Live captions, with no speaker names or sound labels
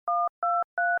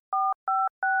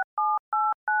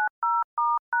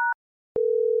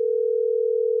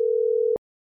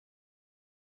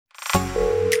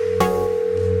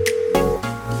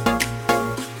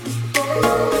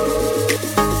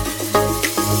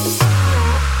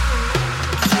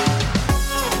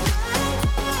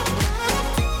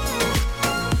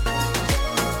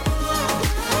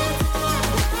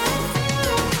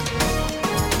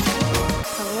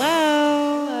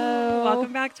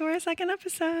second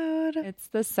episode. It's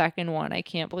the second one. I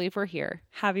can't believe we're here.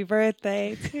 Happy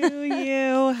birthday to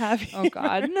you. Oh,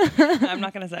 God. I'm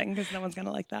not going to sing because no one's going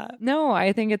to like that. No,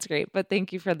 I think it's great, but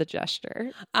thank you for the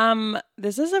gesture.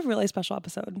 This is a really special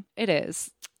episode. It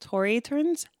is. Tori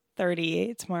turns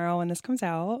 30 tomorrow when this comes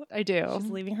out. I do.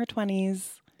 She's leaving her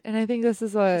 20s. And I think this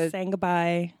is She's saying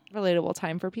goodbye. Relatable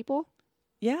time for people.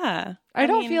 Yeah. I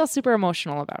don't feel super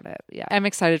emotional about it. Yeah. I'm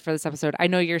excited for this episode. I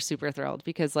know you're super thrilled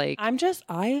because I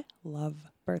love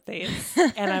birthdays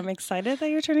and I'm excited that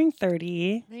you're turning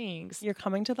 30. Thanks. You're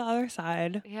coming to the other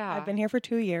side. Yeah. I've been here for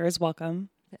 2 years. Welcome.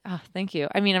 Oh, thank you.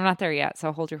 I mean, I'm not there yet,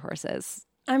 so hold your horses.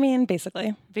 I mean,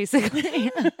 basically.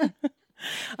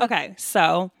 Okay,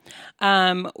 so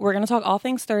we're going to talk all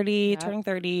things 30, turning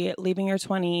 30, leaving your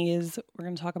 20s. We're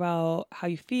going to talk about how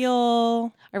you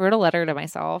feel. I wrote a letter to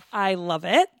myself. I love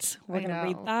it. We're going to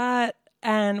read that.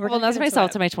 And that's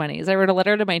myself to my 20s. I wrote a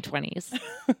letter to my 20s.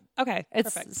 Okay,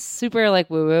 it's perfect. Super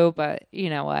woo-woo, but you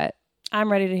know what?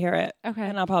 I'm ready to hear it. Okay.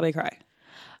 And I'll probably cry.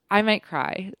 I might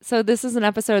cry. So this is an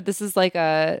episode. This is like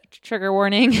a trigger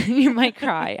warning. You might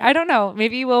cry. I don't know.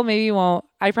 Maybe you will. Maybe you won't.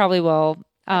 I probably will.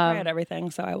 I cry at everything,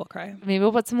 so I will cry. Maybe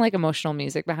we'll put some emotional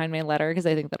music behind my letter because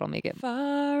I think that'll make it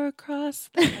far across.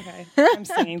 Okay, I'm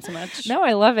singing too much. No,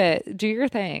 I love it. Do your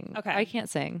thing. Okay, I can't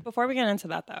sing. Before we get into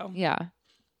that, though,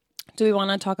 do we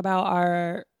want to talk about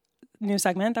our new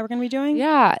segment that we're going to be doing?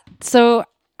 Yeah. So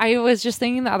I was just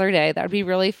thinking the other day that would be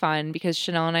really fun because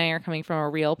Chanel and I are coming from a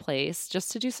real place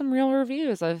just to do some real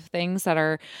reviews of things that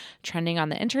are trending on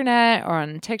the internet or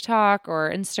on TikTok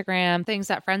or Instagram, things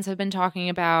that friends have been talking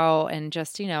about and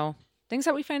just, things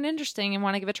that we find interesting and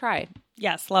want to give a try.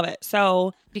 Yes, love it.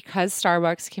 So because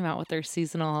Starbucks came out with their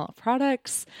seasonal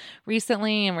products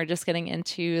recently and we're just getting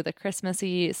into the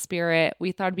Christmassy spirit,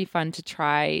 we thought it'd be fun to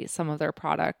try some of their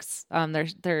products.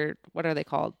 They're what are they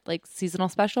called? Like seasonal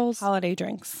specials? Holiday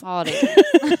drinks.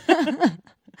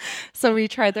 So we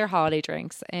tried their holiday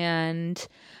drinks. And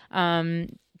do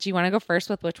you want to go first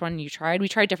with which one you tried? We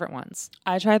tried different ones.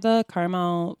 I tried the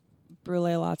caramel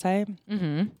brulee latte.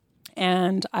 Mm-hmm.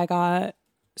 And I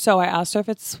asked her if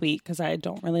it's sweet because I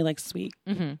don't really like sweet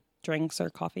drinks or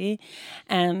coffee.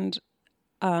 And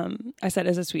I said,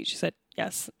 is it sweet? She said,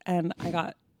 yes. And I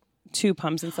got 2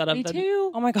 pumps instead of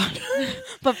too. Oh my God.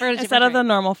 But for instead of the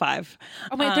normal 5.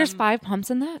 Oh my, there's 5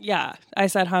 pumps in that? Yeah. I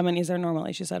said, how many is there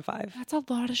normally? She said 5. That's a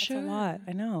lot of sugar. That's a lot.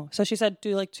 I know. So she said,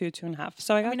 do 2.5.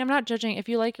 So I mean, I'm not judging. If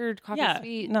you like your coffee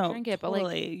sweet, drink it. But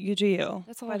totally. You do you.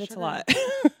 That's a lot of sugar. It's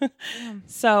a lot.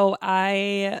 So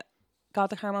I got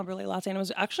the caramel brulee latte and it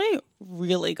was actually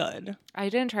really good. I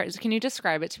didn't try it. Can you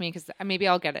describe it to me? Because maybe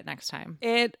I'll get it next time.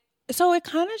 It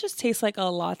kind of just tastes like a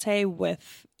latte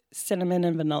with cinnamon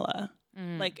and vanilla.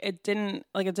 It didn't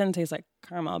taste like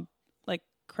caramel, like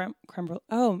creme brulee.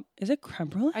 Oh, is it creme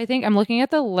brulee? I think I'm looking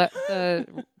at the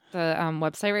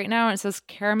website right now and it says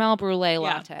caramel brulee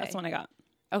latte. That's what I got.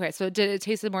 Okay, so did it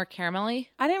taste more caramelly?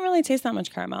 I didn't really taste that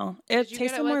much caramel. It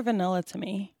tasted more vanilla to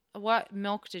me. What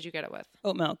milk did you get it with?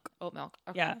 Oat milk. Oat milk.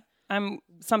 Okay. Yeah. I'm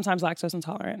sometimes lactose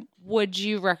intolerant. Would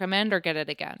you recommend or get it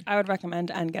again? I would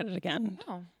recommend and get it again.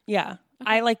 Oh. Yeah.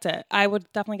 Okay. I liked it. I would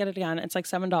definitely get it again. It's like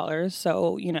 $7.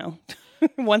 So,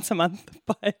 once a month.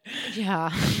 But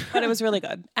yeah. But it was really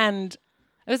good. And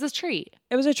it was a treat.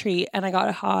 It was a treat. And I got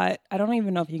it hot. I don't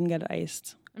even know if you can get it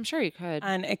iced. I'm sure you could.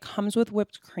 And it comes with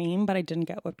whipped cream, but I didn't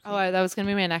get whipped cream. Oh, that was going to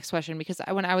be my next question because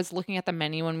when I was looking at the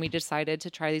menu when we decided to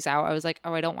try these out, I was like,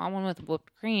 oh, I don't want one with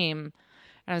whipped cream.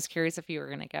 And I was curious if you were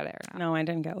going to get it or not. No, I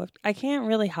didn't get whipped. I can't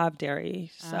really have dairy,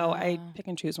 so I pick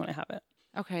and choose when I have it.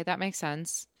 Okay, that makes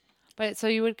sense. But so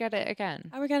you would get it again?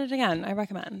 I would get it again. I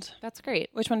recommend. That's great.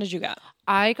 Which one did you get?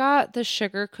 I got the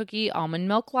sugar cookie almond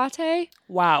milk latte.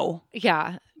 Wow.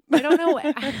 Yeah. I don't know.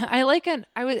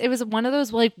 It was one of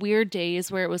those weird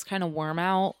days where it was kind of warm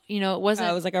out. It wasn't.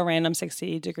 It was like a random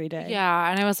 60-degree day.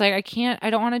 Yeah, and I was like, I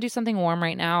don't want to do something warm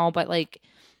right now, but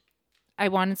I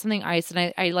wanted something iced,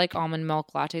 and I like almond milk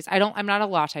lattes. I'm not a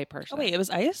latte person. Oh wait, it was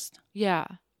iced? Yeah.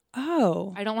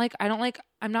 Oh.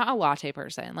 I'm not a latte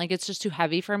person. It's just too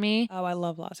heavy for me. Oh, I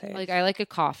love lattes. I like a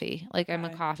coffee. I'm a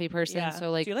coffee person. Yeah.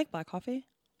 So do you like black coffee?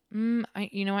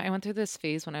 You know what? I went through this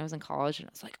phase when I was in college and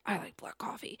I was like, I like black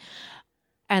coffee.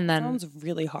 And then sounds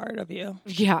really hard of you.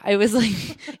 Yeah, it was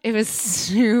it was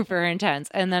super intense.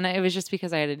 And then it was just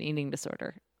because I had an eating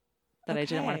disorder that I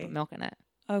didn't want to put milk in it.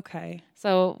 Okay.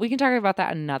 So we can talk about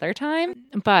that another time.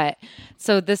 But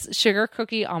so this sugar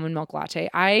cookie almond milk latte,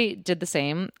 I did the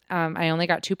same. I only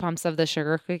got 2 pumps of the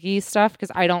sugar cookie stuff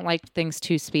because I don't like things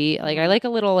too sweet. I like a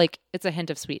little, it's a hint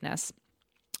of sweetness.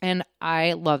 And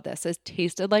I love this. It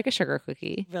tasted like a sugar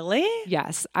cookie. Really?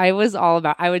 Yes. I would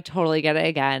totally get it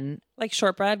again. Like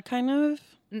shortbread kind of?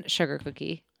 sugar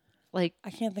cookie. Like I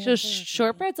can't think so of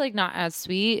shortbread's like not as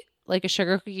sweet. Like a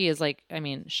sugar cookie is like, I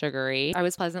mean, sugary. I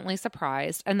was pleasantly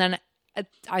surprised. And then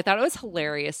I thought it was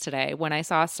hilarious today when I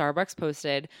saw Starbucks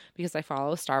posted, because I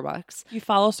follow Starbucks. You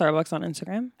follow Starbucks on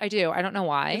Instagram? I do. I don't know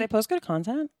why. Do they post good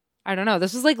content? I don't know.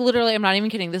 This was like literally, I'm not even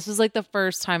kidding. This was like the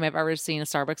first time I've ever seen a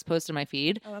Starbucks post in my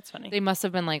feed. Oh, that's funny. They must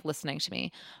have been like listening to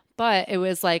me. But it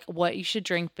was like what you should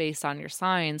drink based on your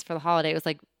signs for the holiday. It was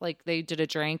like they did a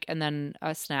drink and then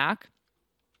a snack.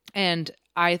 And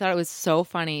I thought it was so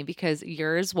funny because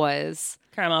yours was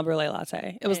caramel brulee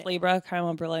latte. It was Libra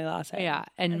caramel brulee latte. Yeah,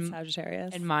 and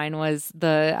Sagittarius. And mine was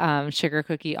the sugar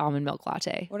cookie almond milk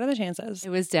latte. What are the chances? It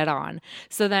was dead on.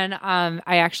 So then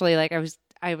I actually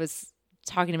I was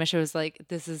talking to Misha, was like,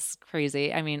 this is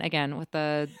crazy. I mean, again, with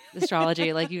the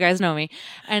astrology, like you guys know me.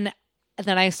 And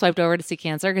then I swiped over to see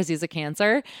Cancer because he's a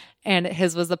Cancer, and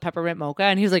his was the peppermint mocha,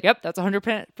 and he was like, "Yep, that's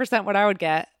 100% what I would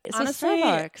get." It's honestly,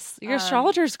 Starbucks. Your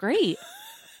astrologer's great.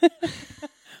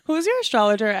 Who's your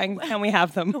astrologer, and can we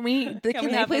have them? Can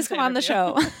they please come on the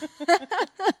show?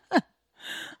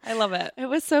 I love it. It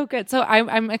was so good. So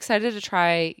I'm excited to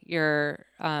try your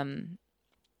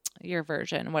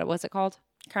version. What was it called?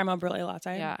 Caramel brulee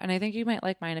latte. Yeah, and I think you might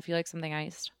like mine if you like something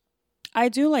iced. I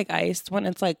do like iced when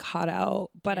it's like hot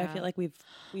out, but Yeah. I feel like we've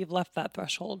left that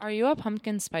threshold. Are you a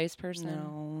pumpkin spice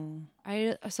person?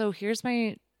 No. So here's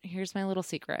my little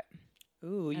secret.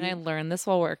 Ooh, and I learned this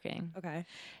while working. Okay.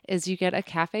 Is you get a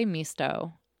cafe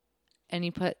misto and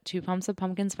you put 2 pumps of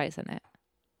pumpkin spice in it.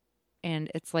 And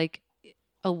it's like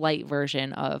a light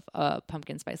version of a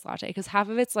pumpkin spice latte because half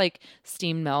of it's like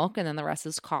steamed milk and then the rest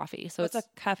is coffee. So it's a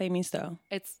cafe misto.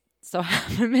 So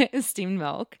half of it is steamed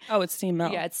milk. Oh, it's steamed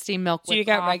milk. Yeah, it's steamed milk. Do you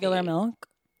get regular milk?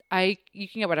 You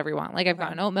can get whatever you want. Like I've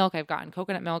gotten oat milk, I've gotten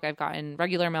coconut milk, I've gotten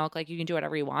regular milk. Like you can do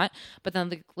whatever you want. But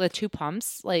then the 2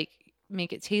 pumps like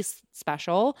make it taste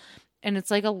special, and it's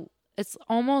like it's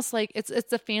almost like it's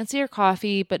a fancier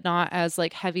coffee, but not as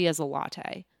like heavy as a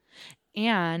latte.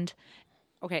 And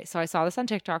okay, so I saw this on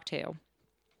TikTok too,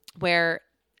 and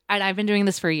I've been doing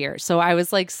this for years. So I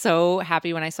was like so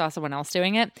happy when I saw someone else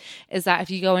doing it, is that if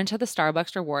you go into the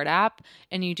Starbucks reward app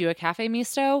and you do a cafe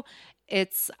misto,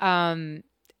 it's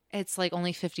like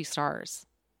only 50 stars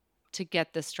to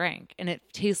get this drink. And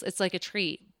it's like a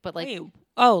treat, but like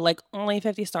like only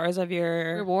 50 stars of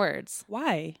your rewards.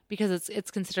 Why? Because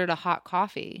it's considered a hot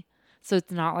coffee. So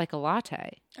it's not like a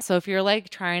latte. So if you're like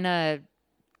trying to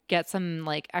get some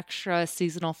like extra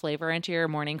seasonal flavor into your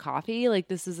morning coffee, like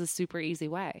this is a super easy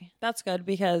way. That's good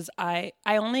because I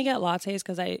only get lattes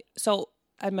because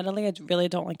admittedly I really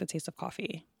don't like the taste of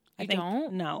coffee. I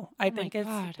think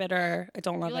it's bitter. I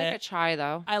don't love it. You like a chai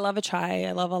though. I love a chai.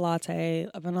 I love a latte,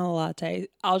 a vanilla latte.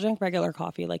 I'll drink regular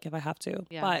coffee like if I have to.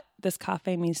 Yeah. But this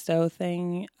cafe misto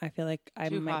thing, I feel like I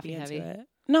might be into it.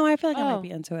 No, I feel like I might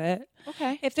be into it.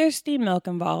 Okay. If there's steamed milk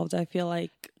involved, I feel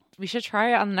like we should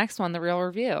try it on the next one, the real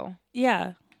review.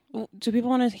 Yeah. Do people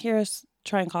want to hear us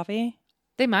trying coffee?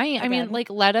 They might. Again? I mean, like,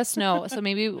 let us know. So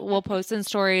maybe we'll post in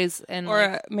stories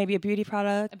or maybe a beauty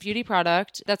product. A beauty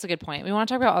product. That's a good point. We want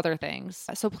to talk about other things.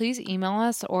 So please email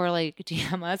us or like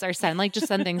DM us or just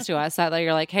send things to us that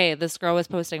you're like, hey, this girl was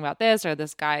posting about this or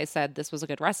this guy said this was a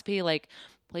good recipe. Like,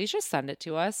 please just send it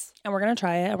to us. And we're going to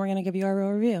try it and we're going to give you our real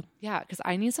review. Yeah, because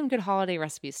I need some good holiday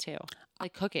recipes too,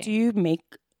 like cooking.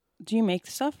 Do you make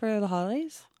stuff for the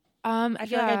holidays? I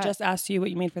feel like I just asked you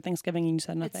what you made for Thanksgiving and you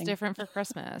said nothing. It's different for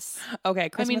Christmas. Okay,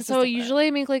 Christmas. I mean, so usually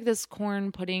I make like this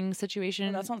corn pudding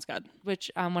situation. Oh, that sounds good. Which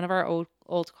one of our old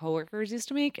coworkers used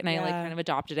to make, and I like kind of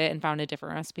adopted it and found a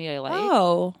different recipe I like.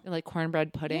 Oh, like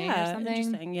cornbread pudding or something.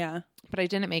 Interesting. Yeah, but I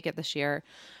didn't make it this year.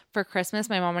 For Christmas,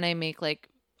 my mom and I make like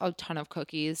a ton of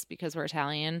cookies because we're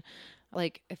Italian.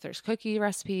 Like if there's cookie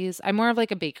recipes, I'm more of like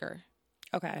a baker.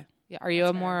 Okay. Yeah. Are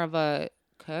you more of a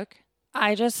cook?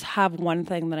 I just have one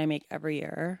thing that I make every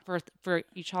year. For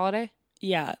each holiday?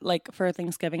 Yeah, like for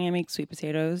Thanksgiving, I make sweet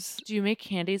potatoes. Do you make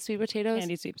candied sweet potatoes?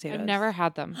 Candied sweet potatoes. I've never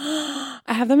had them. I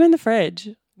have them in the fridge.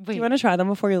 Wait, do you want to try them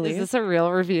before you leave? Is this a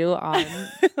real review on...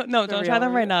 No, don't try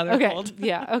them right now. They're cold.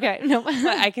 Yeah, okay. No. But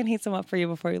I can heat some up for you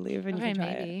before you leave and you can try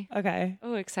maybe. it. Okay.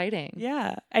 Oh, exciting.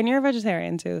 Yeah. And you're a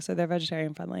vegetarian too, so they're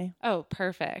vegetarian friendly. Oh,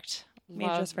 perfect. Made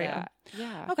just for that. you.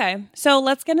 Yeah. Okay. So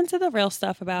let's get into the real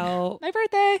stuff about my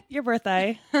birthday. Your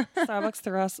birthday. Starbucks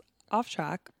threw us off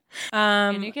track.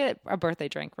 And you get a birthday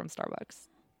drink from Starbucks.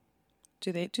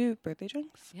 Do they do birthday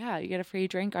drinks? Yeah, you get a free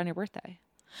drink on your birthday.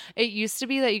 It used to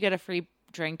be that you get a free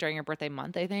drank during your birthday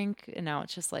month, I think. And now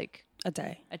it's just like a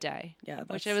day. Yeah.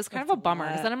 Which it was kind of a bummer.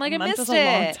 Because then I'm like, I missed it.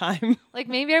 A long time. Like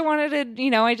maybe I wanted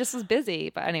to, I just was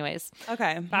busy. But anyways.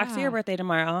 Okay. Back to your birthday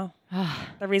tomorrow.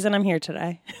 The reason I'm here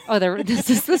today. Oh, this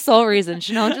is the sole reason.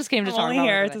 Chanel just came to talk about I'm only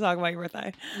here to talk about your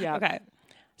birthday. Yeah. Okay.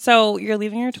 So you're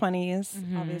leaving your 20s,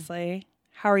 obviously.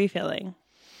 How are you feeling?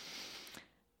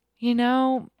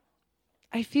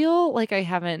 I feel like I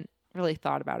haven't really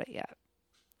thought about it yet.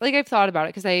 Like I've thought about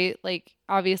it because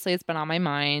obviously it's been on my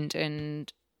mind,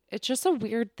 and it's just a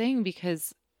weird thing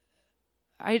because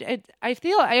I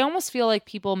almost feel like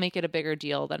people make it a bigger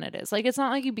deal than it is. Like it's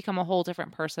not like you become a whole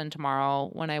different person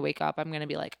tomorrow. When I wake up, I'm going to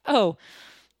be like, oh,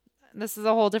 this is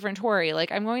a whole different Tori.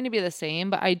 Like I'm going to be the same,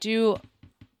 but I do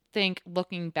think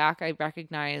looking back, I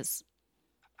recognize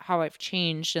how I've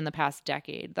changed in the past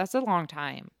decade. That's a long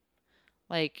time.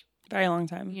 Like very long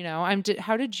time.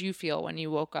 How did you feel when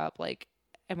you woke up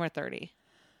and we're 30?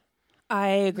 I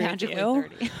agree with you.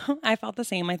 30. I felt the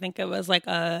same. I think it was like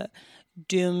a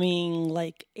dooming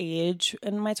age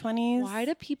in my 20s. Why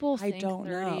do people think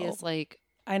 30 is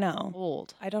I know.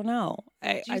 Old? I don't know.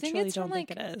 I truly don't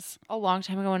think it is. A long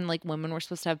time ago when women were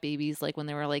supposed to have babies when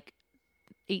they were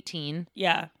 18.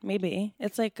 Yeah, maybe.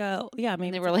 It's maybe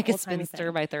they were a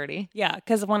spinster by 30. Yeah,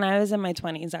 because when I was in my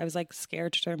 20s, I was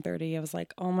scared to turn 30. I was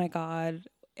like, oh my God,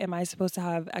 am I supposed to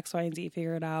have X, Y, and Z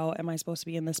figured out? Am I supposed to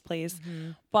be in this place?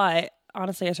 Mm-hmm. But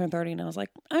honestly, I turned 30 and I was like,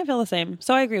 I feel the same.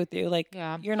 So I agree with you.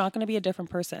 You're not going to be a different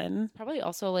person. Probably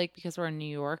also because we're in New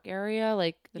York area,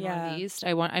 the Northeast.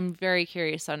 I'm very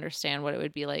curious to understand what it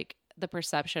would be like, the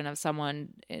perception of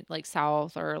someone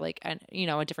South or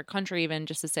a different country, even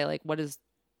just to say what is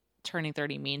turning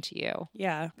 30 mean to you?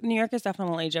 Yeah. New York is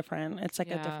definitely different. It's a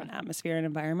different atmosphere and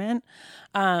environment.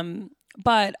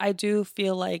 But I do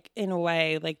feel in a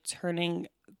way, turning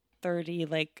 30,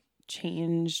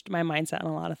 changed my mindset on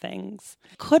a lot of things.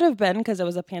 Could have been because it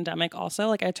was a pandemic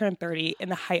also. I turned 30 in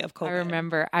the height of COVID. I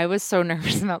remember I was so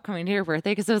nervous about coming to your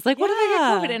birthday because I was like, what if I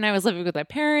get COVID? And I was living with my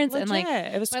parents. Legit.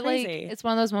 And it was crazy. It's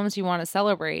one of those moments you want to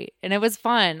celebrate. And it was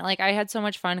fun. I had so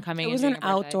much fun coming. It was an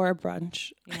outdoor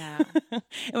brunch. Yeah.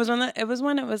 It was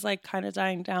when it was kind of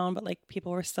dying down, but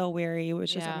people were still wary,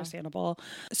 which is understandable.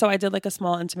 So I did a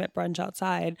small intimate brunch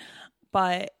outside.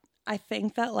 But I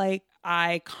think that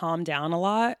I calmed down a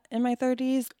lot in my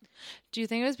 30s. Do you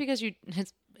think it was because you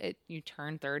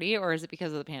turned 30, or is it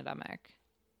because of the pandemic?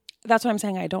 That's what I'm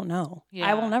saying. I don't know. Yeah.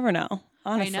 I will never know,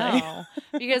 honestly. I know.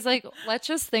 Because let's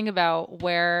just think about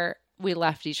where we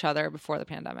left each other before the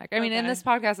pandemic. I mean, and this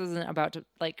podcast isn't about to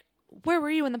where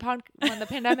were you when the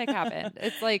pandemic happened?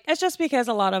 It's it's just because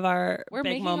a lot of our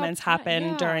big moments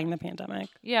happened during the pandemic.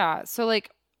 Yeah. So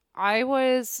I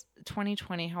was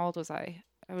 2020. How old was I?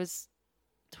 I was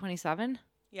 27?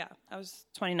 Yeah, I was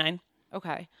 29.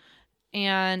 Okay.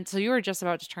 And so you were just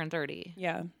about to turn 30.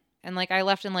 Yeah. And I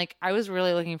left and I was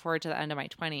really looking forward to the end of my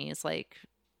 20s,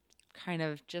 kind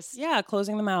of just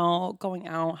closing them out, going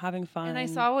out, having fun. And I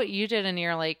saw what you did in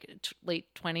your late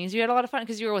 20s. You had a lot of fun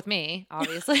because you were with me,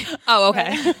 obviously. Oh,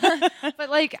 okay. But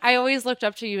I always looked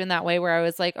up to you in that way where I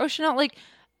was like, oh, Chanel,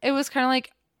 it was kind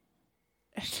of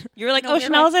you were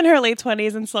Chanel's in her late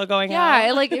 20s and still going out.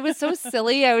 Yeah, it was so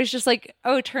silly. I was just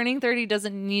oh, turning 30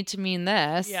 doesn't need to mean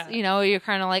this. Yeah. You're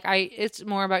kind of it's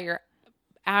more about your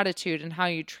attitude and how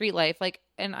you treat life.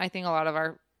 And I think a lot of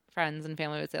our friends and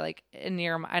family would say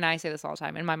and I say this all the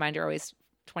time, in my mind you're always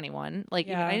 21.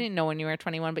 Even I didn't know when you were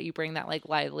 21, but you bring that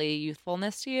lively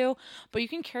youthfulness to you. But you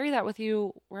can carry that with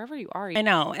you wherever you are. I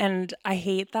know. And I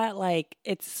hate that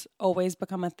it's always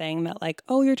become a thing that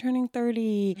oh, you're turning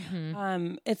 30.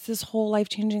 Mm-hmm. It's this whole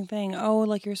life-changing thing. Oh,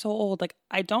 you're so old.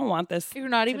 I don't want this. You're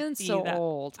not even so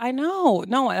old. I know.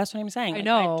 No, that's what I'm saying. I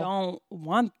know. I don't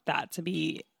want that to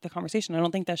be the conversation. I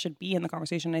don't think that should be in the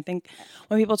conversation. I think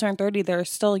when people turn 30, they're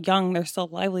still young, they're still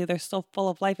lively, they're still full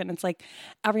of life. And it's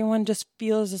everyone just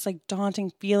feels this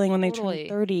daunting feeling when they turn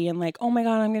 30 and oh my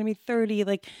God, I'm going to be 30.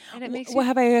 And it makes what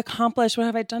have I accomplished? What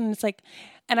have I done? And it's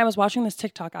and I was watching this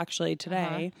TikTok actually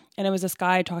today, and it was this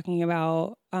guy talking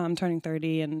about turning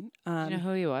 30 and do you know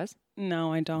who he was?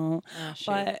 No, I don't. Oh, shoot.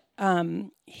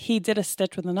 But he did a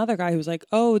stitch with another guy who was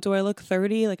oh, do I look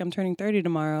 30? I'm turning 30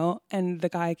 tomorrow. And the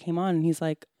guy came on and he's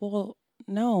well,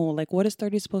 no, what is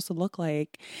 30 supposed to look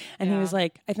like? And he was I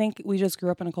think we just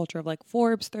grew up in a culture of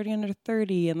Forbes 30 under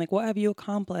 30 and what have you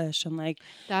accomplished? And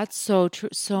that's so true.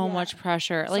 So much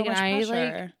pressure. So much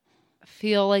pressure. I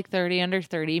feel 30 under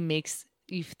 30 makes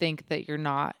you think that you're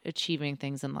not achieving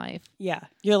things in life. Yeah.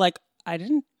 You're I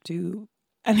didn't do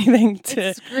anything to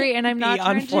It's great, and I'm be not on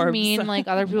trying to Forbes. mean like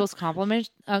other people's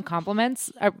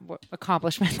accomplishments.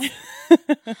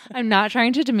 I'm not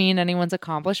trying to demean anyone's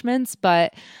accomplishments,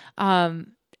 but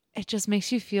it just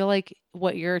makes you feel like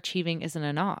what you're achieving isn't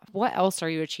enough. What else are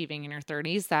you achieving in your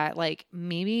 30s that like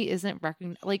maybe isn't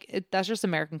recognized? Like that's just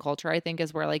American culture, I think,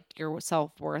 is where like your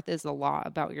self-worth is a lot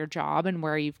about your job and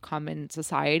where you've come in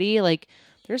society. Like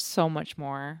there's so much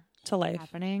more to life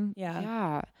happening. Yeah.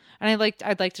 Yeah. And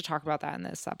I'd like to talk about that in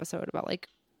this episode about like,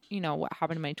 you know, what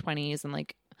happened in my 20s and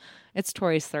like it's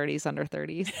Tori's 30s under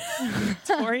 30s.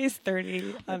 Tori's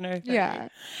 30 under 30.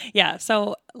 Yeah.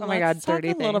 So oh my God, let's talk 30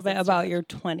 a little things. bit about your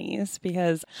 20s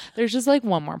because there's just like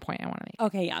one more point I want to make.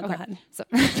 Okay, yeah, go ahead. So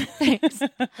thanks.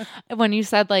 When you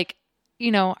said like,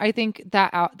 you know, I think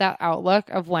that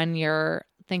outlook of when you're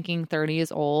thinking 30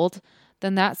 is old,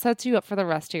 then that sets you up for the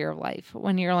rest of your life.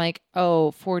 When you're like,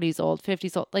 oh, 40's old,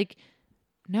 50's old, like,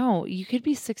 no, you could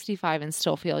be 65 and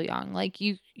still feel young. Like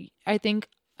I think,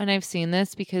 and I've seen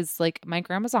this because like my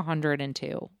grandma's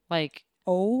 102, like,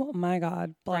 oh my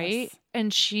God, bless. Right.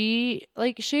 And she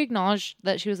acknowledged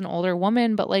that she was an older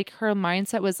woman, but like her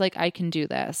mindset was like, I can do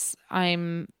this.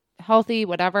 I'm healthy,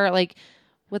 whatever. Like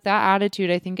with that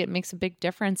attitude, I think it makes a big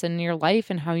difference in your life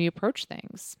and how you approach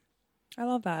things. I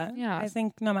love that. Yeah. I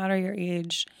think no matter your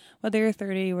age, whether you're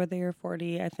 30, whether you're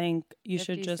 40, I think you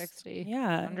 50, should just 60,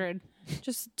 100.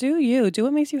 Just do you. Do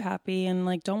what makes you happy and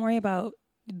like don't worry about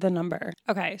the number.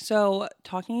 Okay, so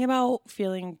talking about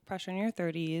feeling pressure in your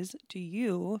 30s, do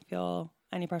you feel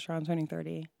any pressure on turning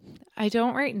 30? I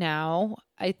don't right now.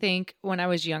 I think when I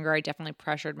was younger, I definitely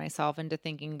pressured myself into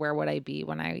thinking, where would I be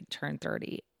when I turned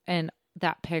 30? And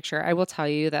that picture, I will tell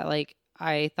you that like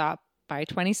I thought by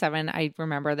 27, I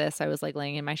remember this. I was like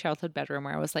laying in my childhood bedroom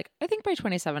where I was like, I think by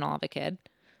 27, I'll have a kid.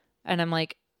 And I'm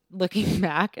like looking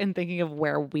back and thinking of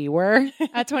where we were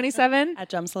at 27. At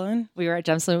Gem Saloon? We were at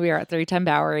Gem Saloon. We were at 310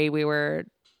 Bowery. We were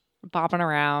bopping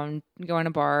around, going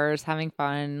to bars, having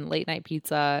fun, late night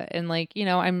pizza. And like, you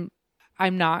know, I'm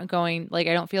not going, like,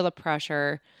 I don't feel the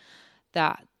pressure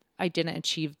that I didn't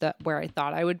achieve where I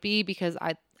thought I would be because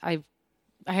I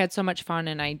had so much fun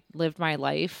and I lived my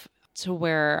life to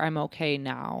where I'm okay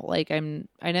now. Like I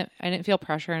didn't feel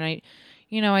pressure. And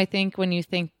I think when you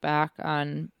think back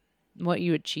on what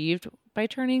you achieved by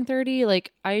turning 30,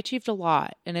 like I achieved a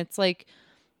lot. And it's like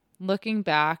looking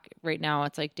back right now,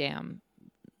 it's like, damn.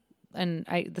 And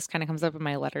this kind of comes up in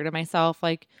my letter to myself,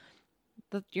 like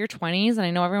your 20s. And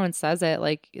I know everyone says it,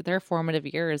 like they're formative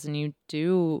years and you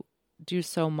do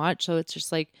so much. So it's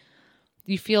just like,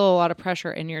 you feel a lot of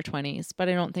pressure in your 20s, but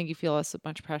I don't think you feel as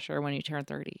much pressure when you turn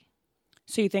 30.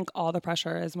 So you think all the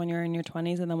pressure is when you're in your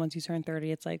 20s and then once you turn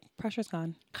 30, it's like pressure's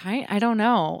gone? I don't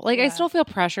know. Like Yeah. I still feel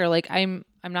pressure. Like I'm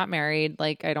not married.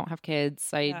 Like I don't have kids.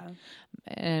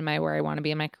 Am I where I want to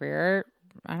be in my career?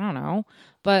 I don't know.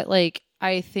 But like,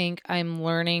 I think I'm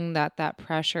learning that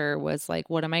pressure was like,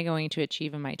 what am I going to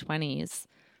achieve in my 20s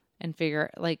and figure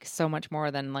like so much more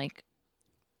than like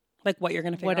what you're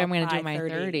going to figure what out I'm going to do in my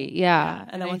 30. Yeah.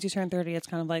 And then once you turn 30, it's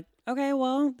kind of like, okay,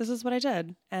 well, this is what I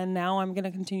did. And now I'm going to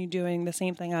continue doing the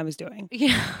same thing I was doing.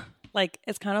 Yeah. Like,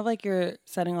 it's kind of like you're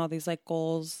setting all these like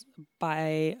goals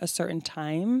by a certain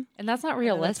time. And that's not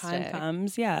realistic. And the time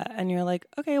comes. Yeah. And you're like,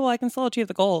 okay, well, I can still achieve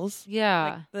the goals.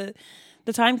 Yeah. Like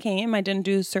the time came. I didn't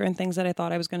do certain things that I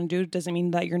thought I was going to do. Doesn't mean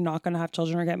that you're not going to have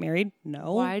children or get married.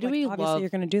 No. Why do we obviously love you're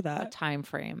going to do that. a time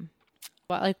frame?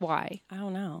 But like, why? I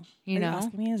don't know. You Are know, you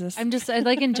asking me? Is this? I'm just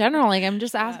like in general, like I'm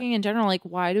just asking in general, like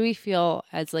why do we feel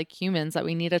as like humans that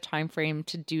we need a time frame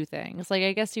to do things? Like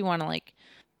I guess you want to like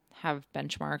have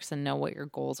benchmarks and know what your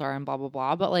goals are and blah blah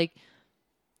blah, but like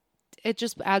it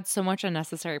just adds so much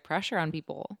unnecessary pressure on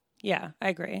people. Yeah, I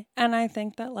agree. And I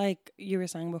think that like you were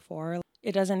saying before,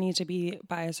 it doesn't need to be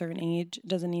by a certain age. It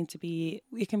doesn't need to be,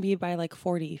 it can be by like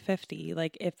 40, 50.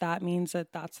 Like if that means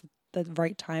that that's the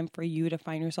right time for you to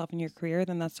find yourself in your career,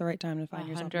 then that's the right time to find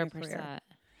yourself in your career.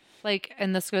 Like,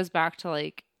 and this goes back to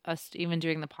like us even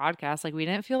doing the podcast. Like we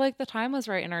didn't feel like the time was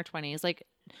right in our 20s. Like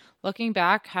looking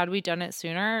back, had we done it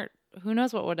sooner, who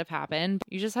knows what would have happened.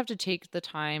 You just have to take the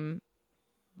time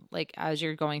like as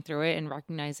you're going through it and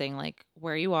recognizing like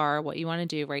where you are, what you want to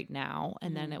do right now.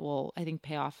 And then it will, I think,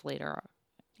 pay off later.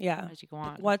 Yeah. As you go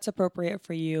on. What's appropriate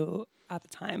for you at the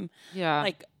time. Yeah.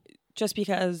 Like just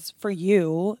because for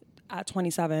you at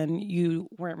 27, you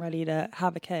weren't ready to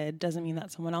have a kid doesn't mean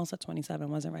that someone else at 27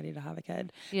 wasn't ready to have a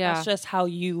kid. Yeah. That's just how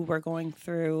you were going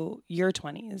through your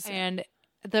 20s. And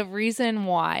the reason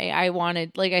why I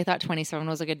wanted, like, I thought 27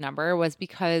 was a good number was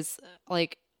because,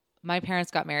 like, my parents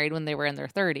got married when they were in their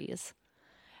 30s.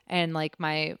 And like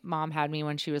my mom had me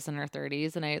when she was in her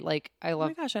 30s, and I Oh love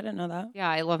my gosh, I didn't know that. yeah,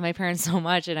 I love my parents so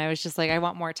much, and I was just like, I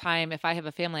want more time. If I have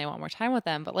a family, I want more time with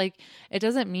them. But like, it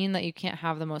doesn't mean that you can't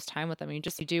have the most time with them. You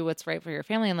do what's right for your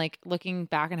family. And like looking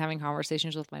back and having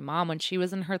conversations with my mom when she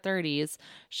was in her 30s,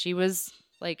 she was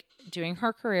like doing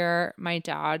her career. My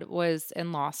dad was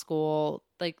in law school.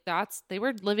 Like they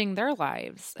were living their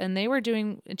lives and they were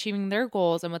achieving their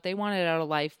goals and what they wanted out of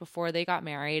life before they got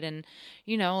married. And,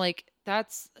 like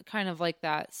that's kind of like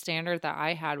that standard that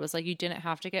I had was like, you didn't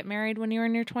have to get married when you were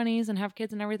in your 20s and have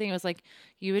kids and everything. It was like,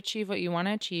 you achieve what you want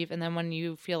to achieve. And then when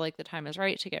you feel like the time is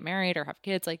right to get married or have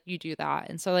kids, like you do that.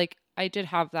 And so like, I did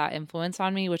have that influence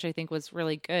on me, which I think was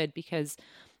really good because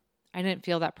I didn't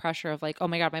feel that pressure of like, oh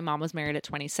my God, my mom was married at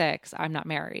 26. I'm not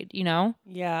married,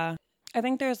 Yeah. I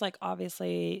think there's like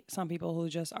obviously some people who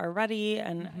just are ready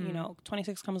and,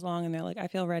 26 comes along and they're like, I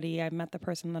feel ready. I've met the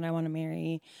person that I want to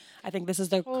marry. I think this is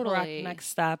the correct next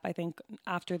step. I think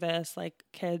after this, like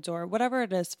kids or whatever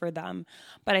it is for them.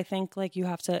 But I think like you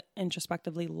have to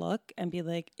introspectively look and be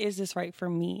like, is this right for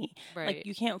me? Right. Like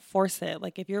you can't force it.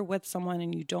 Like if you're with someone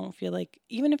and you don't feel like,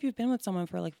 even if you've been with someone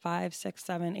for like 5, 6,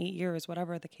 7, 8 years,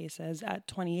 whatever the case is at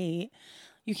 28,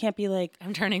 you can't be like,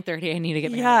 I'm turning 30. I need to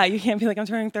get married. Yeah, you can't be like, I'm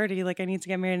turning 30. Like, I need to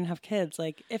get married and have kids.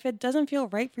 Like, if it doesn't feel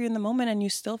right for you in the moment and you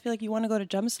still feel like you want to go to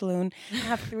Gem Saloon and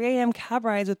have 3 a.m. cab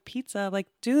rides with pizza, like,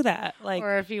 do that. Like,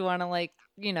 or if you want to, like,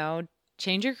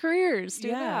 change your careers, do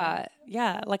that.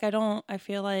 Yeah. Like, I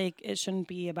feel like it shouldn't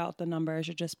be about the number. It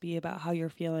should just be about how you're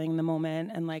feeling in the moment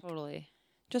and, like, totally.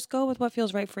 Just go with what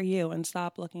feels right for you and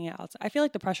stop looking at outside. I feel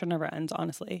like the pressure never ends,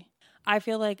 honestly. I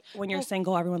feel like when you're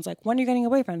single, everyone's like, when are you getting a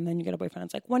boyfriend? And then you get a boyfriend.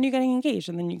 It's like, when are you getting engaged?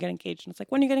 And then you get engaged. And it's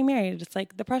like, when are you getting married? It's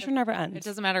like, the pressure never ends. It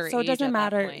doesn't matter your age. So it doesn't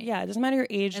matter. Yeah, it doesn't matter your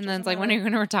age. And then it's like, when are you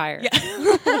going to retire? Yeah.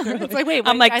 It's like, wait,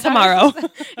 I'm like, tomorrow.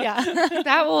 Yeah.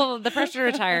 The pressure to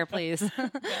retire, please. Yeah.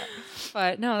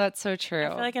 But no, that's so true. I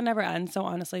feel like it never ends. So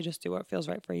honestly, just do what feels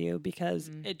right for you because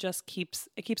it just keeps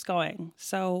going.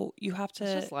 So you have to.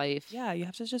 It's just life. Yeah. You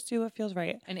have to just do what feels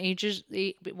right. And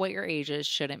what your age is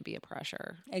shouldn't be a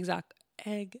pressure.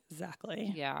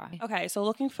 Exactly. Yeah. Okay, so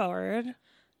looking forward,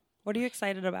 what are you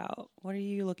excited about? What are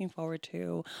you looking forward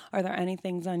to? Are there any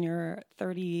things on your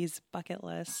 30s bucket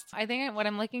list? I think what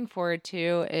I'm looking forward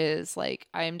to is like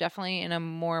I'm definitely in a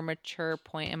more mature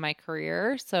point in my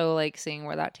career. So like seeing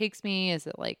where that takes me. Is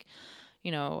it like,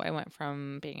 I went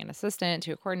from being an assistant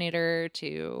to a coordinator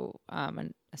to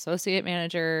an assistant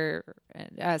manager,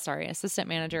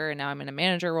 and now I'm in a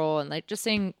manager role and like just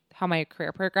seeing how my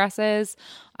career progresses.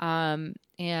 And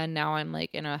now I'm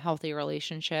like in a healthy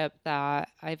relationship that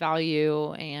I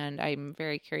value and I'm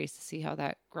very curious to see how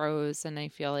that grows. And I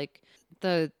feel like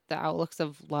the outlooks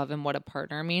of love and what a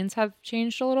partner means have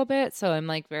changed a little bit. So I'm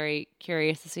like very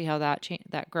curious to see how that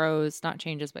grows, not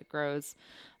changes, but grows.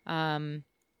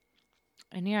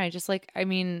 And yeah,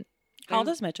 How old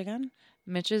is Mitch again?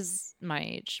 Mitch is my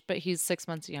age, but he's 6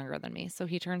 months younger than me. So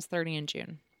he turns 30 in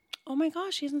June. Oh my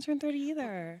gosh, he hasn't turned 30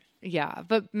 either. Yeah,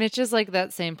 but Mitch is like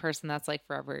that same person that's like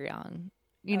forever young.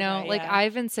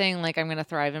 I've been saying like I'm going to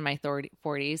thrive in my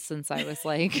 40s since I was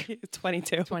like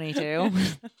 22.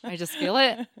 I just feel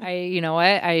it.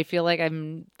 I feel like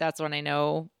that's when I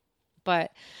know.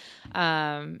 But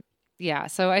yeah,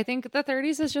 so I think the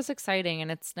 30s is just exciting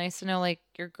and it's nice to know like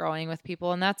you're growing with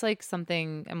people. And that's like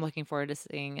something I'm looking forward to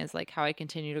seeing is like how I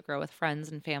continue to grow with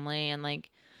friends and family. And like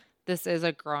this is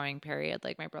a growing period.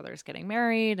 Like my brother's getting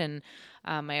married and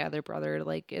my other brother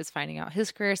like is finding out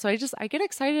his career. So I get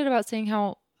excited about seeing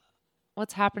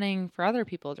what's happening for other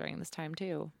people during this time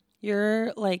too.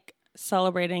 You're like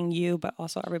celebrating you, but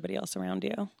also everybody else around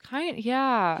you.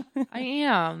 Yeah, I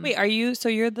am. Wait,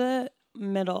 you're the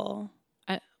middle.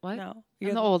 What? No,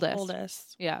 you're the oldest.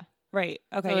 Oldest. Yeah. Right.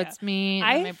 Okay. So it's me.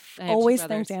 I always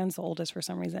think Dan's the oldest for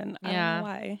some reason. I don't know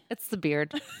why. It's the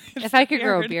beard. If I could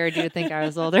grow a beard, you would think I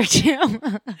was older too.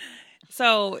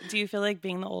 So do you feel like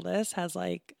being the oldest has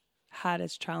like had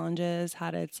its challenges,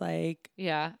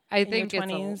 Yeah, I think your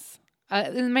 20s?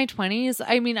 In my 20s,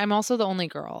 I'm also the only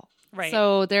girl. Right.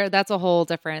 So that's a whole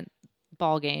different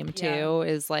ball game too,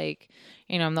 is like,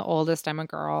 I'm the oldest, I'm a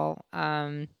girl.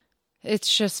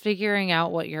 It's just figuring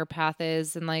out what your path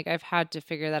is. And like, I've had to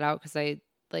figure that out because I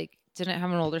like didn't have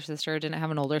an older sister, didn't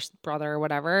have an older brother or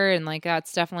whatever. And like,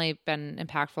 that's definitely been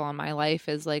impactful on my life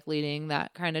is like leading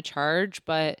that kind of charge.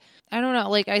 But I don't know,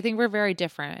 like, I think we're very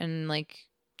different. And like,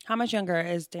 how much younger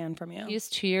is Dan from you? He's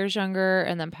 2 years younger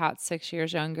and then Pat's 6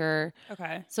 years younger.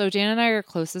 Okay. So Dan and I are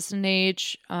closest in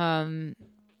age.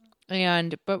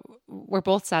 But we're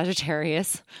both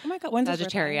Sagittarius. Oh my God, when's his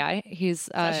birthday? Sagittarii. He's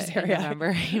in Sagittarii.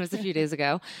 November. He was a few days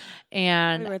ago. Happy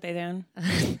And birthday, Dan.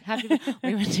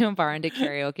 we went to a bar and did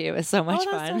karaoke. It was so much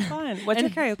That's fun. so fun. What's your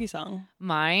karaoke song?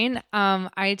 Mine,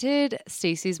 I did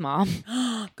Stacy's Mom.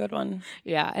 Good one.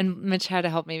 Yeah, and Mitch had to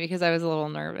help me because I was a little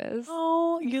nervous.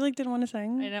 Oh, you like didn't want to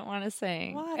sing? I didn't want to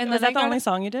sing. Why? And Was then that the only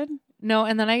song you did? No,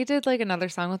 and then I did like another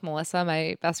song with Melissa,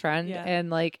 my best friend, and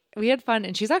like we had fun.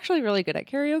 And she's actually really good at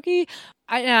karaoke.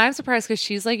 I'm surprised because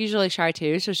she's like usually shy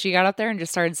too. So she got up there and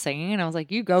just started singing, and I was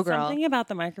like, "You go, girl!" Something about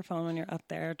the microphone when you're up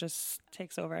there just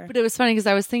takes over. But it was funny because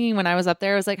I was thinking when I was up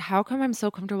there, I was like, "How come I'm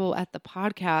so comfortable at the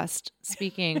podcast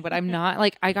speaking, but I'm not?"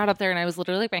 Like I got up there and I was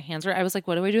literally like my hands were. I was like,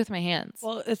 "What do I do with my hands?"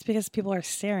 Well, it's because people are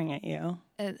staring at you.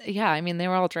 Yeah, I mean they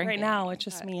were all drinking. Right now, it's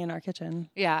just me in our kitchen.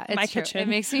 Yeah, it's my true. kitchen. It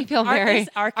makes me feel very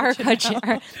our kitchen.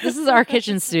 This is our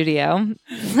kitchen studio.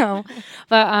 So,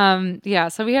 but yeah.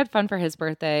 So we had fun for his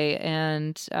birthday, and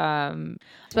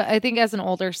but I think as an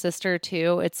older sister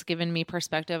too, it's given me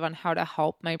perspective on how to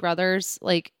help my brothers.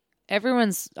 Like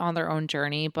everyone's on their own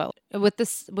journey, but with the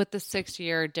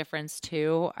 6-year difference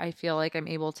too, I feel like I'm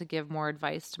able to give more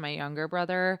advice to my younger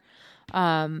brother.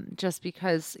 Just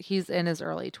because he's in his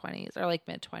early 20s or like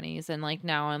mid 20s. And like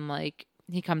now I'm like,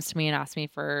 he comes to me and asks me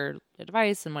for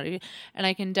advice and and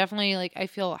I can definitely like, I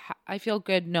feel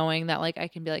good knowing that like, I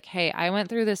can be like, hey, I went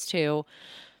through this too.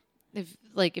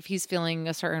 If he's feeling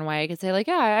a certain way, I could say like,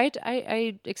 yeah,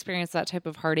 I experienced that type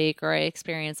of heartache or I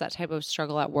experienced that type of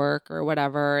struggle at work or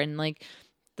whatever. And like,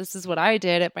 this is what I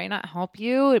did. It might not help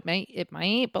you. It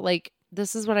might, but like,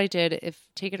 this is what I did. If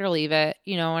take it or leave it,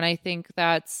 and I think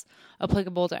that's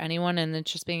applicable to anyone. And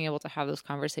it's just being able to have those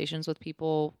conversations with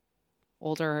people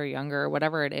older or younger,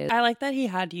 whatever it is. I like that he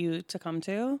had you to come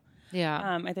to.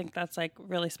 Yeah. I think that's like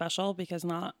really special because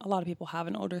not a lot of people have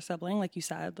an older sibling, like you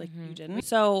said, like you didn't.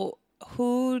 So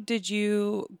who did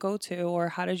you go to or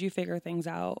how did you figure things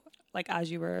out like as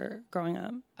you were growing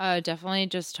up? Definitely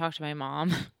just talk to my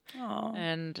mom. Aww.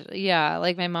 And yeah,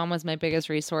 like my mom was my biggest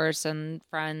resource and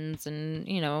friends and,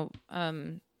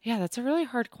 yeah, that's a really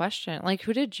hard question. Like,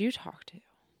 who did you talk to?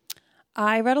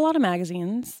 I read a lot of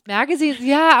magazines. Magazines?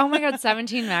 Yeah. Oh my God.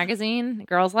 17 magazine,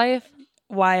 Girls Life.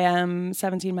 YM,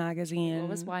 17 magazine. What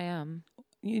was YM?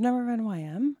 You never read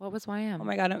YM? What was YM? Oh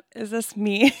my God. Is this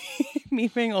me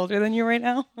being older than you right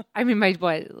now? I mean,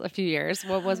 a few years.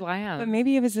 What was YM? But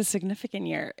maybe it was a significant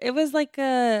year. It was like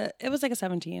a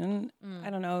 17. I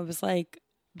don't know. It was like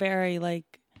very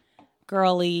like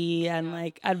girly and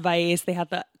like advice. They had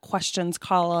the questions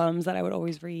columns that I would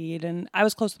always read. And I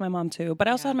was close to my mom too, but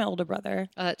I also had my older brother.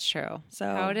 Oh, that's true.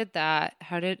 So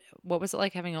what was it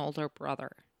like having an older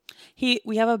brother?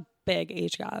 We have a big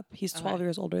age gap. He's 12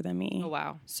 years older than me. Oh,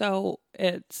 wow. So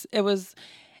it was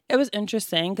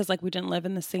interesting because like we didn't live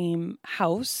in the same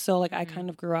house. So like I kind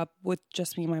of grew up with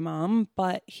just me and my mom,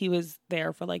 but he was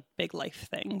there for like big life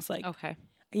things. Like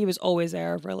he was always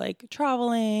there for like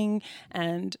traveling,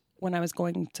 and when I was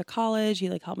going to college, he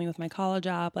like helped me with my college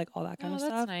app, like all that kind of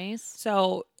stuff. That's nice.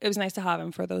 So it was nice to have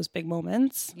him for those big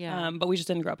moments. Yeah. But we just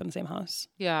didn't grow up in the same house.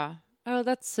 Yeah. Oh,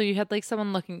 so you had like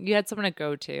you had someone to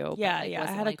go to. Yeah, I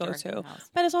had a go-to.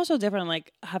 But it's also different,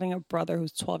 like having a brother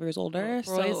who's 12 years older.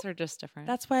 Boys are just different.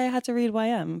 That's why I had to read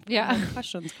YM. Yeah.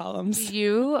 Questions columns.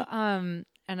 You, and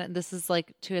this is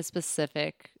like to a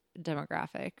specific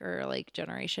demographic or like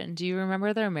generation. Do you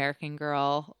remember the American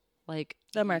Girl? Like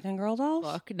the American Girl doll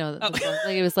book? No, the book,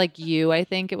 like it was like You, I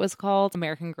think it was called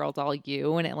American Girl Doll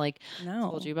You, and it like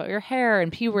told you about your hair and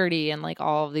puberty and like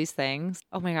all of these things.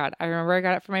 Oh my God, I remember I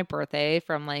got it for my birthday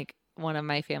from like one of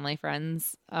my family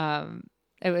friends.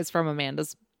 It was from Amanda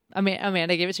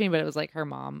gave it to me, but it was like her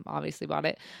mom obviously bought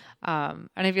it. And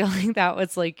I feel like that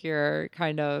was like your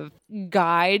kind of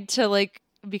guide to like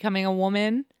becoming a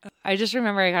woman. I just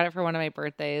remember I got it for one of my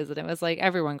birthdays and it was like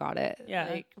everyone got it. Yeah.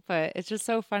 Like, but it's just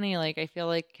so funny. Like I feel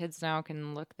like kids now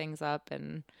can look things up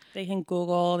and they can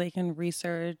Google, they can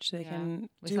research, they can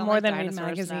do more than read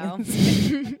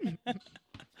magazines.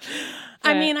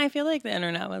 I mean, I feel like the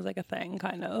internet was like a thing,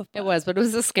 kind of. It was, but it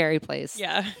was a scary place.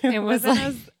 Yeah, it wasn't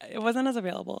as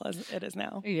available as it is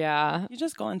now. Yeah, you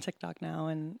just go on TikTok now,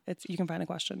 and you can find a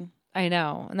question. I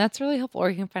know, and that's really helpful. Or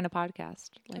you can find a podcast.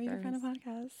 Like you can find a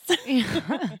podcast.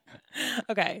 Yeah.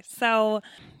 Okay, so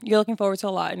you're looking forward to a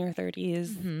lot in your 30s.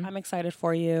 Mm-hmm. I'm excited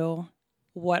for you.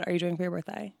 What are you doing for your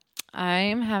birthday?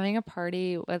 I'm having a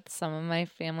party with some of my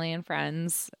family and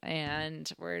friends,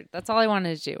 and that's all I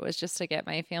wanted to do was just to get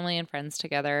my family and friends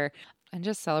together and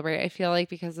just celebrate. I feel like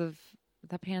because of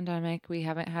the pandemic, we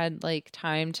haven't had like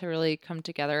time to really come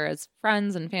together as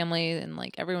friends and family, and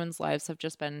like everyone's lives have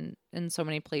just been in so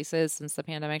many places since the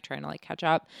pandemic, trying to like catch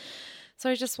up. So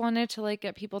I just wanted to like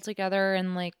get people together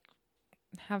and like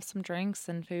have some drinks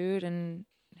and food and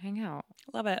hang out.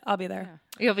 Love it. I'll be there.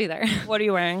 Yeah. You'll be there. What are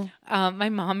you wearing? My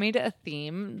mom made it a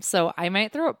theme, so I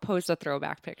might post a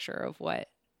throwback picture of what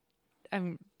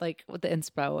I'm like, what the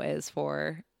inspo is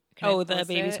for. The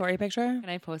baby Tori picture? Can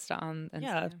I post it on Instagram?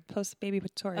 Yeah, post baby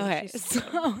Tori. Okay,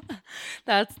 so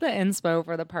that's the inspo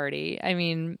for the party. I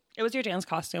mean, it was your dance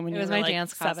costume when you were my like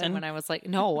dance 7. costume when I was like,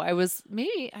 no, I was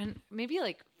maybe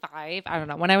like 5. I don't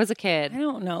know. When I was a kid. I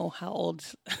don't know how old.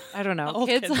 I don't know. How old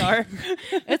kids are.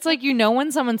 It's like, you know,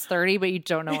 when someone's 30, but you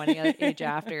don't know any age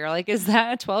after. You're like, is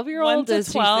that a 12-year-old? 1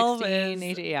 to 12 is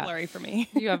 18? Yeah. blurry for me.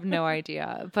 You have no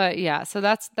idea. But yeah, so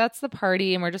that's the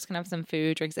party, and we're just gonna have some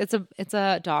food, drinks. It's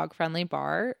a dog friendly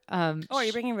bar. Are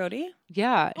you bringing Rhodey?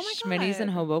 Yeah, Oh my Schmitty's in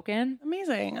God. Hoboken.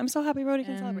 Amazing. I'm so happy Rhodey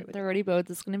can celebrate with The you. Rhodey Bodes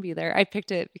is gonna be there. I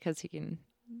picked it because he can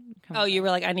come. Oh, you were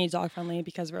like, I need dog friendly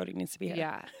because Rhodey needs to be here.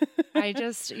 Yeah. I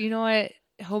just, you know what?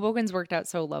 Hoboken's worked out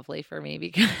so lovely for me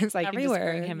because I can just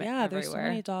bring him everywhere. There's so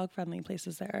many dog friendly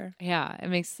places there. Yeah, it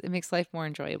makes life more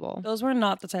enjoyable. Those were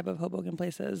not the type of Hoboken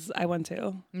places I went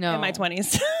to in my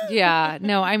 20s. Yeah,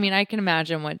 no, I mean, I can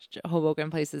imagine what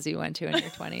Hoboken places you went to in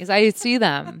your 20s. I see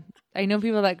them. I know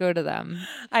people that go to them.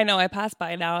 I know. I pass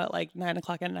by now at like 9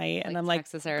 o'clock at night, and I'm like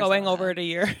Texas, going over to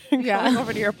your going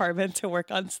over to your apartment to work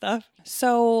on stuff.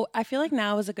 So I feel like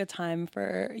now is a good time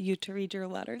for you to read your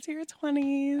letter to your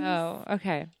 20s. Oh,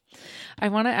 okay. I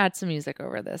want to add some music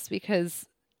over this because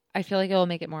I feel like it will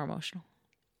make it more emotional.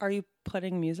 Are you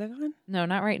putting music on? No,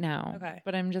 not right now. Okay.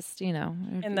 But I'm just, you know.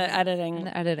 In the editing. In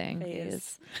the editing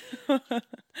phase.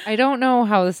 I don't know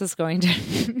how this is going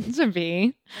to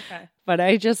be. Okay. But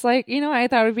I just like, you know, I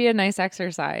thought it would be a nice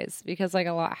exercise because like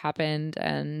a lot happened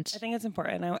and. I think it's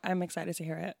important. I'm excited to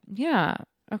hear it. Yeah.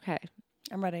 Okay.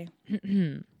 I'm ready.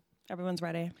 Everyone's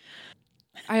ready.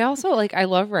 I also I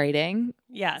love writing.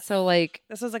 Yeah. So like.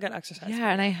 This is a good exercise. Yeah.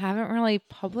 And I haven't really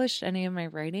published any of my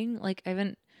writing. Like I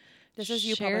haven't. This is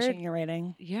you publishing your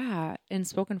writing. Yeah, in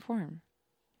spoken form.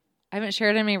 I haven't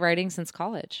shared any writing since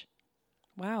college.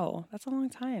 Wow, that's a long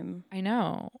time. I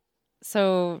know.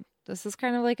 So this is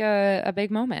kind of like a big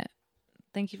moment.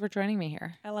 Thank you for joining me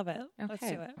here. I love it. Okay.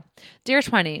 Let's do it. Dear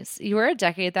 20s, you were a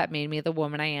decade that made me the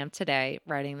woman I am today,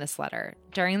 writing this letter.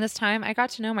 During this time, I got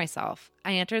to know myself.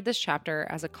 I entered this chapter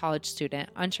as a college student,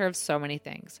 unsure of so many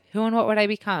things. Who and what would I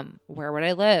become? Where would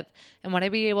I live? And would I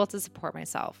be able to support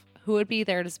myself? Who would be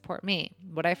there to support me?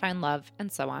 Would I find love?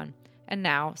 And so on. And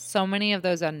now, so many of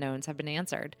those unknowns have been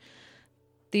answered.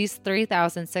 These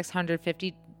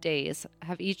 3,650 days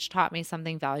have each taught me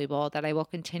something valuable that I will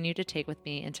continue to take with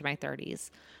me into my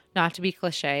 30s. Not to be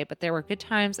cliche, but there were good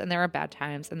times and there were bad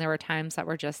times, and there were times that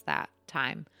were just that,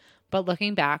 time. But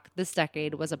looking back, this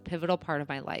decade was a pivotal part of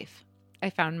my life. I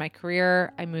found my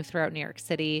career. I moved throughout New York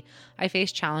City. I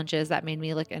faced challenges that made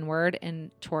me look inward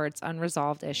and towards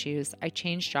unresolved issues. I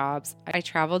changed jobs. I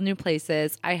traveled new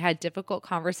places. I had difficult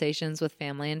conversations with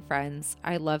family and friends.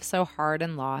 I loved so hard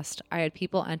and lost. I had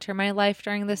people enter my life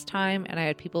during this time, and I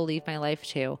had people leave my life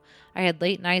too. I had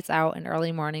late nights out and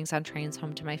early mornings on trains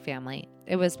home to my family.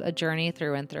 It was a journey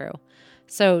through and through.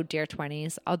 So, dear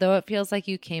 20s, although it feels like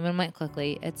you came and went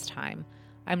quickly, it's time.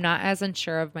 I'm not as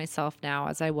unsure of myself now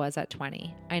as I was at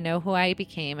 20. I know who I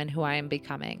became and who I am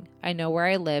becoming. I know where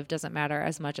I live doesn't matter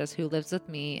as much as who lives with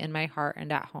me in my heart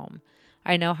and at home.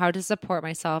 I know how to support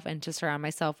myself and to surround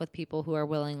myself with people who are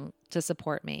willing to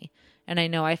support me. And I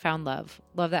know I found love.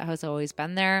 Love that has always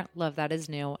been there, love that is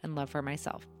new, and love for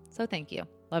myself. So thank you.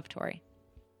 Love, Tori.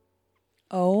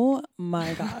 Oh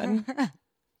my God.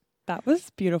 That was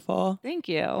beautiful. Thank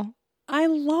you. I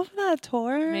love that,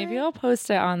 Tor. Maybe I'll post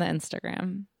it on the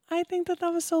Instagram. I think that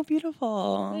was so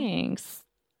beautiful. Thanks.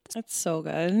 It's so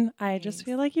good. I just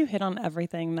feel like you hit on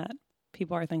everything that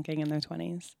people are thinking in their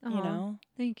 20s. Aww, you know?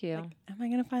 Thank you. Like, am I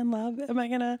going to find love? Am I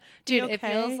going to Dude, okay? It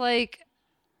feels like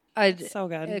so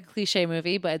good. A cliche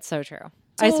movie, but it's so true.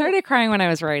 So, I started crying when I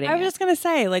was writing. I was just gonna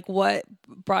say, like, what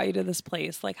brought you to this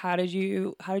place? Like, how did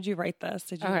you write this?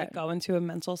 Did you like go into a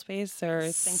mental space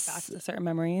or think back to certain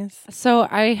memories? So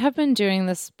I have been doing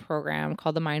this program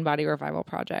called the Mind Body Revival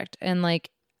Project, and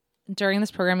like during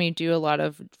this program, you do a lot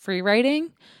of free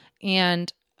writing,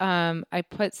 and I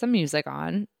put some music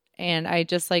on, and I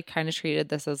just like kind of treated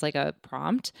this as like a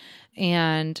prompt,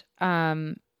 and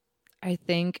I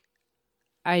think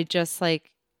I just like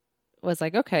was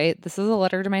like, okay, this is a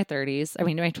letter to my 30s. I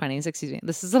mean, to my 20s, excuse me.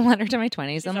 This is a letter to my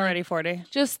 20s. I'm already 40.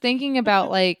 Just thinking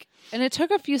about like, and it took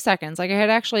a few seconds. Like I had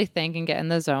to actually think and get in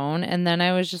the zone. And then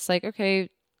I was just like, okay,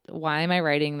 why am I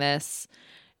writing this?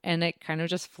 And it kind of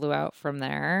just flew out from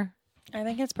there. I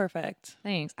think it's perfect.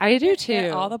 Thanks. I do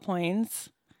too. All the points.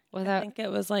 I think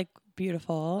it was like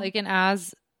beautiful. Like, and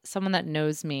as someone that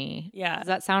knows me, does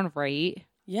that sound right?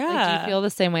 Yeah. Like, do you feel the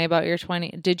same way about your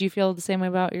 20s? Did you feel the same way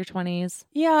about your 20s?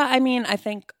 Yeah. I mean, I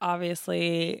think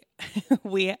obviously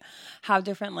we have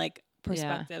different like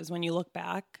perspectives when you look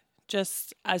back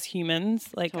just as humans.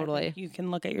 Like, totally. I think you can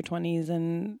look at your 20s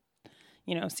and,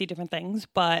 you know, see different things.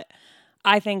 But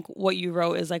I think what you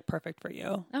wrote is like perfect for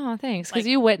you. Oh, thanks. Because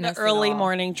Like, you witnessed the early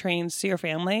morning trains to your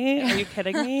family. Are you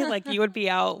kidding me? Like, you would be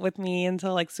out with me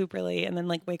until like super late and then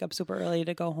like wake up super early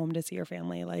to go home to see your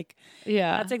family. Like,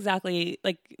 that's exactly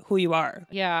like who you are.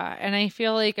 Yeah. And I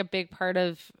feel like a big part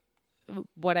of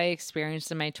what I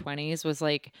experienced in my 20s was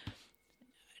like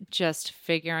just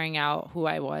figuring out who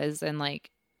I was. And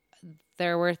like,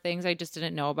 there were things I just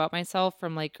didn't know about myself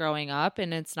from like growing up.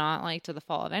 And it's not like to the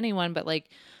fault of anyone, but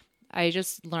like, I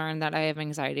just learned that I have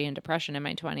anxiety and depression in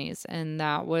my 20s. And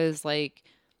that was like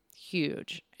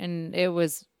huge. And it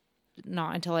was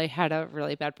not until I had a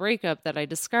really bad breakup that I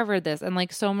discovered this. And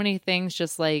like so many things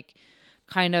just like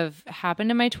kind of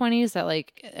happened in my 20s that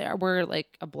like were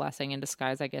like a blessing in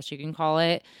disguise, I guess you can call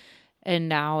it. And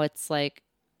now it's like,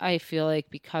 I feel like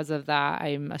because of that,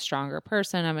 I'm a stronger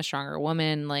person. I'm a stronger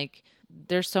woman. Like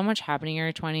there's so much happening in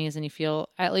your 20s and you feel,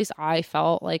 at least I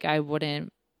felt like I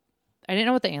didn't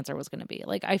know what the answer was going to be.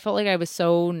 Like, I felt like I was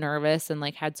so nervous and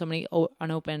like had so many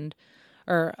unopened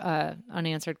or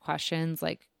unanswered questions,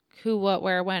 like who, what,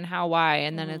 where, when, how, why.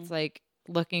 And then it's like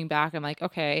looking back, I'm like,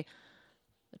 okay,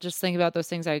 just think about those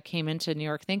things. I came into New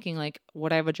York thinking like,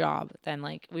 would I have a job? Then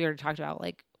like we already talked about,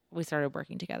 like we started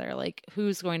working together, like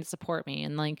who's going to support me?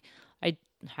 And like, I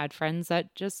had friends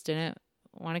that just didn't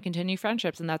want to continue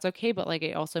friendships, and that's okay. But like,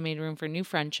 it also made room for new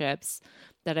friendships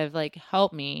that have like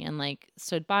helped me and like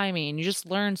stood by me. And you just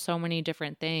learn so many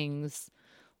different things,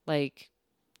 like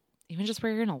even just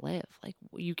where you're going to live, like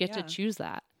you get to choose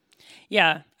that.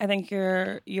 Yeah. I think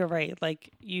you're right.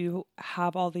 Like you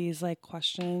have all these like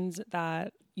questions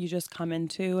that you just come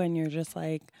into and you're just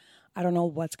like, I don't know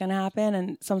what's going to happen.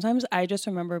 And sometimes I just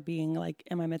remember being like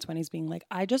in my mid-20s being like,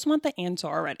 I just want the answer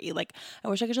already. Like, I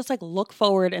wish I could just like look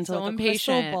forward into like a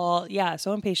crystal ball. Yeah.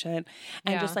 So impatient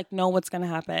and just like know what's going to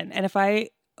happen. And if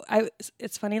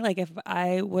it's funny, like if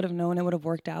I would have known it would have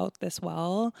worked out this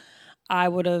well, I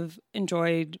would have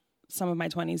enjoyed some of my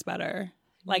 20s better.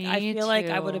 Like, I feel like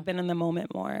I would have been in the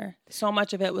moment more. So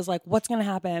much of it was like, what's going to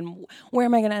happen? Where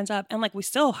am I going to end up? And like, we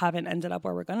still haven't ended up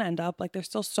where we're going to end up. Like, there's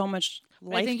still so much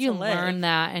life to live. I think you learn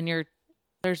that and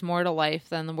there's more to life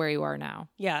than where you are now.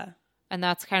 Yeah. And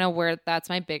that's kind of that's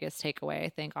my biggest takeaway, I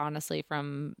think, honestly,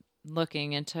 from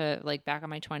looking into like back in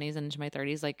my 20s and into my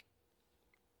 30s. Like,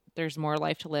 there's more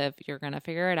life to live. You're going to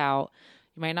figure it out.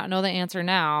 You might not know the answer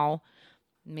now,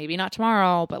 maybe not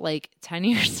tomorrow, but like 10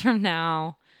 years from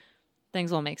now, things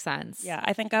will make sense. Yeah,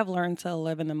 I think I've learned to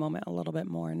live in the moment a little bit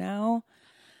more now.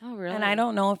 Oh, really? And I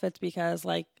don't know if it's because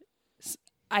like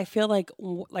I feel like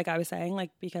I was saying,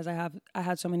 like because I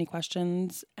had so many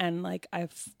questions and like I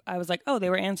was like, oh, they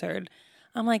were answered.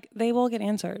 I'm like, they will get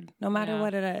answered no matter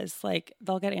what it is. Like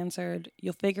they'll get answered.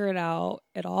 You'll figure it out.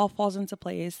 It all falls into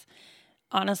place.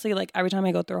 Honestly, like every time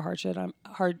I go through a hardship,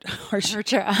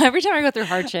 every time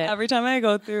I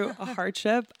go through a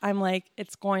hardship, I'm like,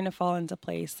 it's going to fall into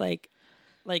place. Like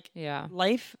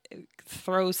life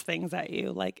throws things at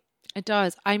you. Like it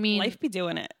does. I mean, life be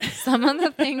doing it. Some of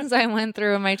the things I went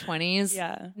through in my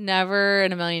 20s, never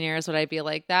in a million years would I be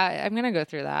like that. I'm going to go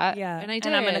through that. Yeah. And I did.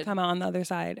 And I'm going to come out on the other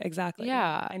side. Exactly.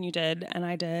 Yeah. And you did. And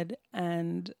I did.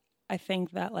 And I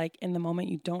think that like in the moment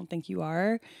you don't think you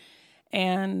are.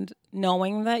 And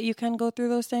knowing that you can go through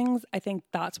those things, I think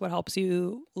that's what helps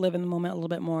you live in the moment a little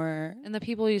bit more. And the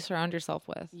people you surround yourself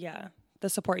with. Yeah. The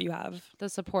support you have. The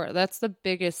support. That's the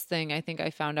biggest thing I think I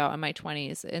found out in my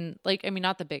 20s. And like, I mean,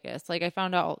 not the biggest. Like I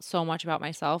found out so much about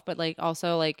myself, but like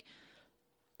also like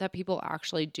that people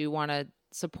actually do want to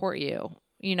support you,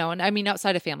 you know? And I mean,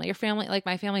 outside of family, your family, like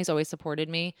my family's always supported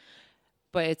me,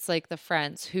 but it's like those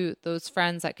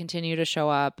friends that continue to show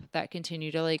up, that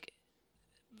continue to like,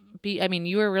 I mean,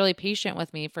 you were really patient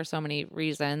with me for so many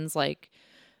reasons, like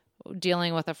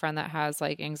dealing with a friend that has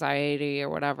like anxiety or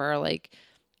whatever, like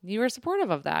you were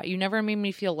supportive of that. You never made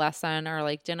me feel less than or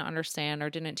like didn't understand or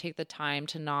didn't take the time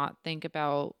to not think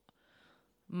about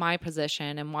my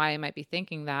position and why I might be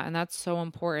thinking that. And that's so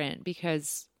important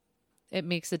because it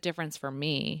makes a difference for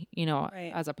me, you know,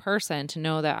 as a person to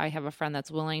know that I have a friend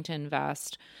that's willing to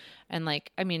invest. And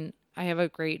like, I mean, I have a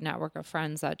great network of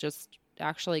friends that just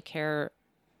actually care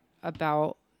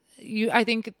about you. I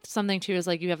think something too is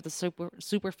like you have the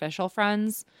superficial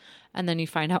friends and then you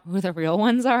find out who the real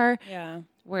ones are. Yeah.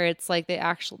 Where it's like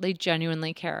they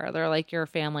genuinely care. They're like your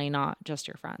family, not just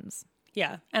your friends.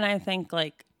 Yeah. And I think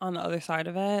like on the other side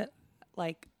of it,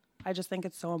 like, I just think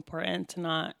it's so important to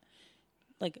not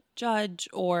like judge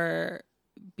or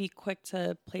be quick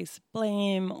to place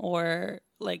blame or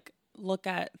like look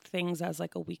at things as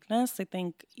like a weakness. I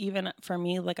think even for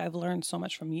me, like I've learned so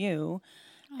much from you,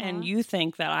 and you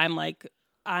think that I'm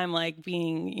like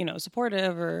being, you know,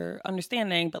 supportive or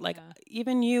understanding, but like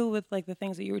even you with like the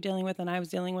things that you were dealing with and I was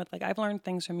dealing with, like I've learned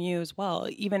things from you as well,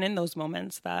 even in those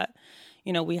moments that,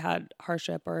 you know, we had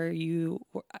hardship or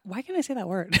why can't I say that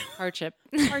word? Hardship.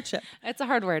 Hardship. It's a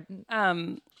hard word.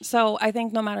 So I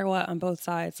think no matter what on both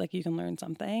sides, like you can learn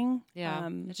something. Yeah.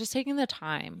 It's just taking the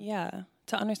time. Yeah.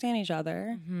 To understand each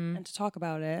other and to talk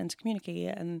about it and to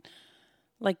communicate, and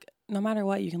like no matter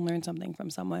what, you can learn something from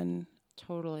someone.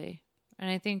 Totally. And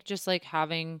I think just like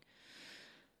having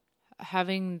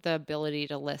the ability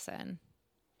to listen,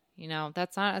 you know,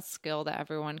 that's not a skill that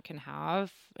everyone can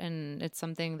have. And it's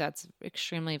something that's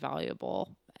extremely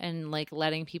valuable. And like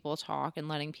letting people talk and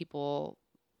letting people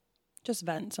just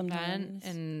vent sometimes.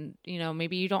 And, you know,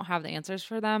 maybe you don't have the answers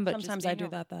for them, but sometimes I do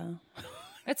that though.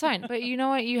 It's fine. But you know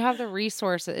what? You have the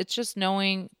resources. It's just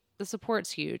knowing the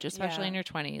support's huge, especially in your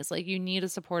 20s. Like you need a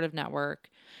supportive network.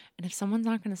 And if someone's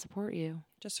not going to support you,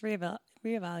 just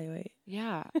reevaluate.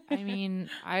 Yeah. I mean,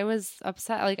 I was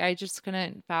upset. Like I just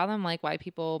couldn't fathom like why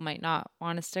people might not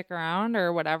want to stick around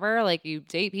or whatever. Like you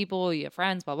date people, you have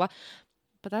friends, blah, blah.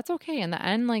 But that's okay. In the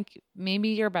end, like maybe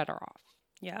you're better off.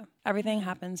 Yeah. Everything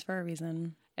happens for a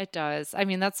reason. It does. I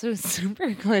mean, that's so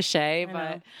super cliche,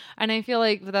 and I feel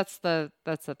like that's the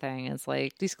thing. Is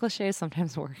like these cliches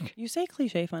sometimes work. You say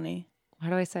cliche funny. Why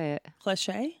do I say it?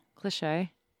 Cliche?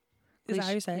 Cliche. Is that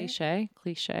how you say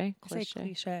cliche? it?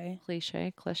 Cliche.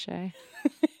 Cliche. Cliche.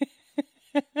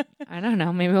 I don't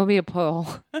know. Maybe it'll be a poll.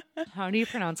 How do you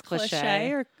pronounce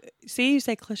cliche? Or see, you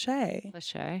say cliche.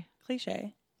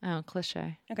 Cliche. Oh,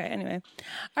 cliche. Okay. Anyway,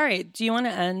 all right. Do you want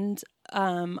to end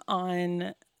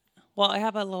on? Well, I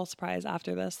have a little surprise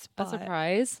after this. A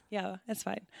surprise? Yeah, it's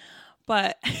fine.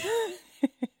 But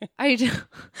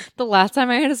the last time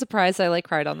I had a surprise, I like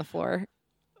cried on the floor.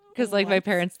 Because like my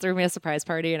parents threw me a surprise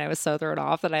party and I was so thrown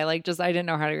off that I didn't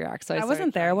know how to react. So I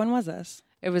wasn't there. When was this?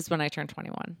 It was when I turned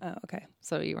 21. Oh, okay.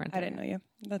 So you weren't there. I didn't know you.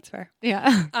 That's fair.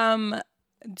 Yeah.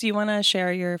 Do you want to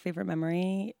share your favorite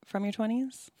memory from your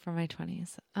 20s? From my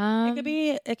 20s.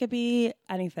 It could be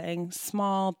anything,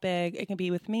 small, big. It can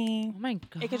be with me. Oh my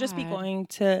God. It could just be going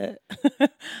to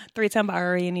 310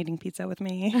 Bowery and eating pizza with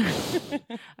me.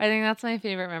 I think that's my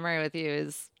favorite memory with you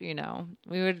is, you know,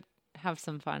 we would have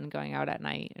some fun going out at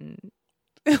night and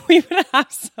we would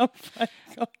have some fun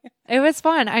going out. It was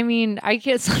fun. I mean,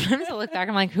 sometimes I look back,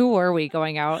 I'm like, who were we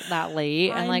going out that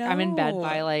late? And like, I'm in bed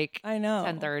by like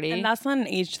 10:30. And that's not an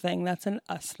age thing. That's an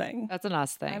us thing. That's an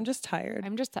us thing. I'm just tired.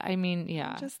 I mean,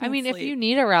 yeah. I mean, if you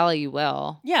need a rally, you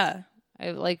will. Yeah.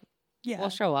 We'll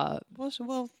show up. We'll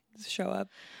show up.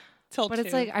 But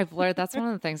it's like, I've learned, that's one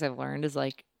of the things I've learned is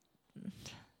like,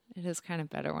 it is kind of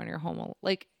better when you're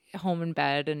home in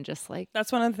bed and just like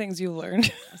that's one of the things you learned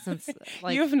since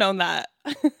like you've known that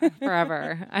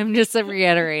forever. I'm just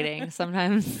reiterating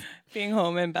sometimes being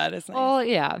home in bed is nice. Well,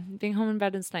 yeah, being home in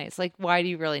bed is nice. Like, why do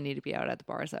you really need to be out at the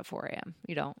bars at 4 a.m.?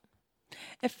 You don't.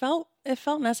 It felt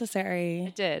necessary.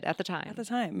 It did at the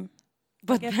time.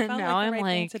 But then now I'm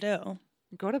like, to do.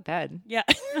 Go to bed. Yeah.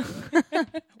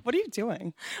 What are you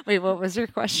doing? Wait, what was your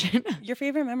question? Your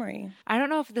favorite memory? I don't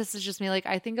know if this is just me. Like,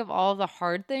 I think of all the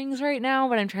hard things right now,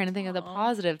 but I'm trying to think of the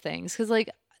positive things. Because, like,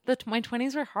 my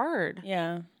 20s were hard.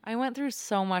 Yeah. I went through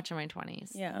so much in my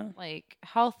 20s. Yeah. Like,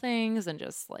 health things and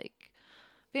just, like,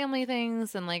 family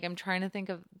things. And, like, I'm trying to think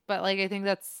of... But, like, I think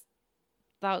that's...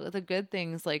 The good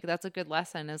things, like, that's a good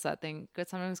lesson is that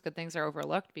sometimes good things are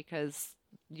overlooked because...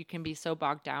 you can be so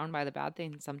bogged down by the bad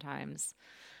things sometimes.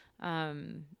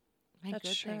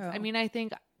 That's true. Things. I mean, I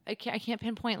think I can't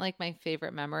pinpoint like my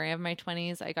favorite memory of my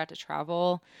 20s. I got to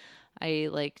travel. I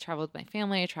like traveled with my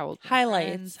family. I traveled with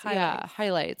highlights. Yeah,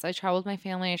 highlights. I traveled with my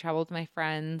family. I traveled with my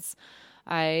friends.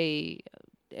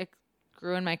 It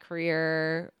grew in my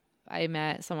career. I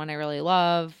met someone I really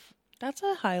love. That's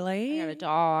a highlight. I got a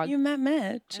dog. You met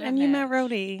Mitch and you met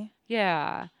Rhodey.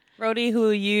 Yeah. Rhodey, who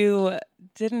you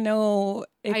didn't know.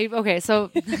 Okay,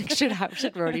 so should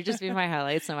Rhodey just be my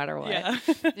highlights no matter what? Yeah.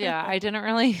 Yeah, I didn't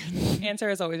really. Answer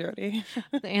is always Rhodey.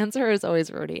 The answer is always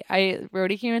Rhodey.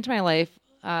 Rhodey came into my life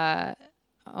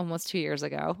almost 2 years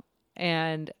ago,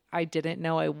 and I didn't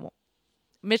know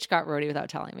Mitch got Rhodey without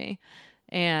telling me,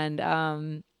 and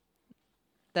then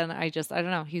I don't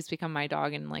know. He's become my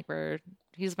dog, and like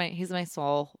he's my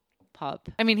soul pup.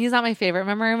 I mean, he's not my favorite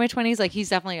memory of my 20s. Like, he's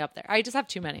definitely up there. I just have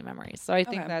too many memories. So I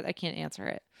think that I can't answer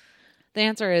it. The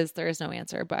answer is there is no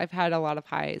answer, but I've had a lot of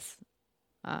highs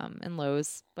and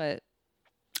lows, but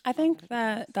I think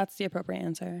that that's the appropriate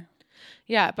answer.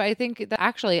 Yeah, but I think that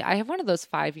actually I have one of those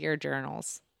 5-year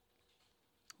journals.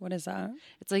 What is that?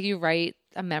 It's like you write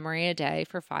a memory a day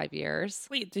for 5 years.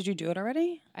 Wait, did you do it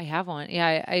already? I have one.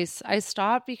 Yeah, I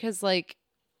stopped because like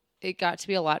it got to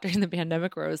be a lot during the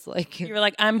pandemic where I was like, You were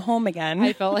like, I'm home again.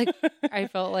 I felt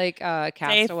like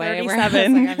Castaway, where I was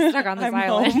 37. like, I'm stuck on this I'm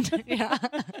island. Yeah.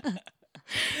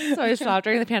 So I stopped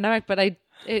during the pandemic, but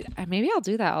maybe I'll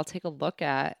do that. I'll take a look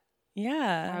at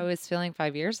how I was feeling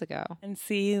 5 years ago and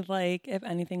see like if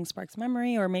anything sparks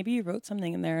memory, or maybe you wrote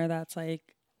something in there that's like,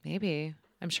 maybe.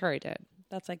 I'm sure I did.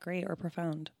 That's like great or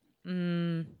profound.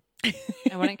 I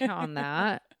wouldn't count on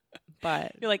that,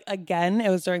 but you're like, again, it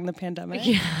was during the pandemic.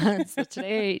 Yeah. So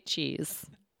today I ate cheese.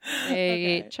 I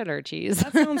ate cheddar cheese.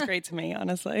 That sounds great to me,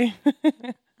 honestly.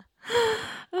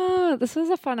 Oh, this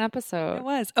was a fun episode. It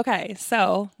was. Okay,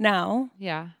 so now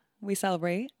yeah, we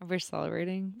celebrate. We're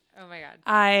celebrating. Oh my God.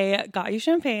 I got you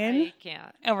champagne. I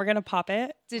can't. And we're gonna pop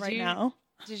it now.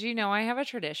 Did you know I have a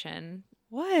tradition?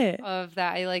 What? Of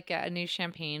that I like get a new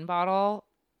champagne bottle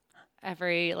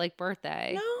every like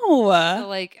birthday. No. So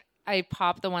like I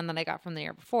pop the one that I got from the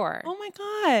year before. Oh my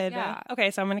God. Yeah.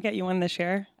 Okay, so I'm gonna get you one this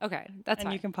year. Okay, that's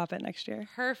fine. You can pop it next year.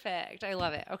 Perfect. I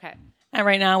love it. Okay. And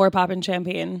right now we're popping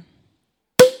champagne.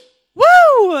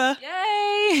 Woo!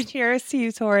 Yay! Cheers to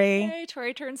you, Tori. Yay,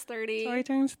 Tori turns 30. Tori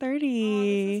turns 30. Oh,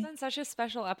 this has been such a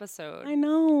special episode. I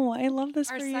know. I love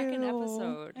this Our for you. second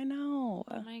episode. I know.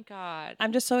 Oh my God.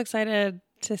 I'm just so excited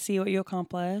to see what you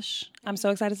accomplish. I'm so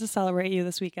excited to celebrate you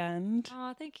this weekend.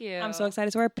 Oh, thank you. I'm so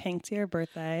excited to wear pink to your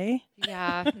birthday.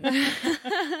 Yeah.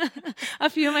 A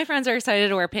few of my friends are excited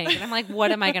to wear pink, and I'm like,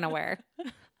 what am I going to wear?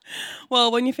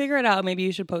 Well, when you figure it out, maybe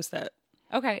you should post it.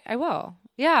 Okay, I will.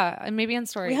 Yeah, and maybe in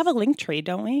stories. We have a link tree,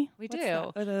 don't we? We What's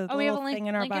do. that? We have a link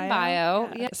in our bio.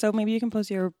 Yeah. So maybe you can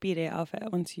post your B-Day outfit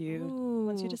once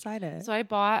you decide it. So I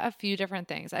bought a few different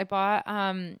things. I bought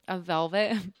a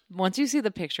velvet. Once you see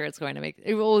the picture, it's going to make.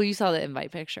 Well, you saw the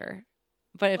invite picture.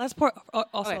 But let's pour. Let's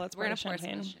we're pour gonna the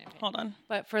champagne. Hold on.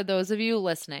 But for those of you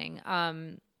listening,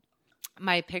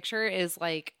 my picture is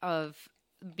like of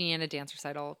me in a dance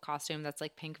recital costume that's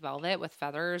like pink velvet with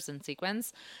feathers and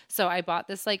sequins. So I bought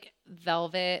this like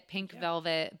pink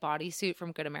velvet bodysuit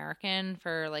from Good American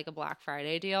for like a Black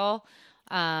Friday deal.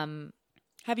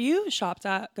 Have you shopped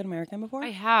at Good American before?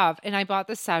 I have. And I bought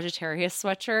this Sagittarius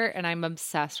sweatshirt and I'm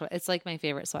obsessed with it. It's like my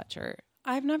favorite sweatshirt.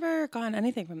 I've never gotten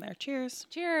anything from there. Cheers.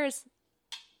 Cheers.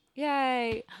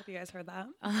 Yay. Hope you guys heard that.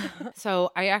 So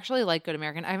I actually like Good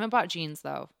American. I haven't bought jeans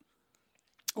though.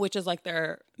 Which is like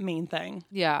their main thing.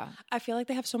 Yeah. I feel like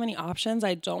they have so many options.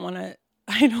 I don't want to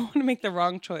make the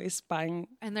wrong choice buying.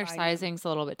 And their sizing's a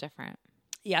little bit different.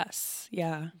 Yes.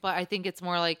 Yeah. But I think it's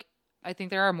more like, I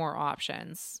think there are more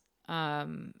options.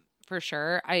 For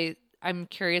sure. I'm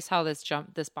curious how this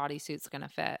bodysuit's going to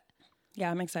fit.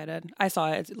 Yeah, I'm excited. I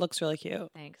saw it. It looks really cute.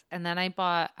 Thanks. And then I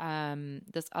bought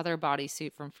this other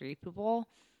bodysuit from Free People.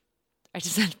 I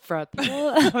just said Free People.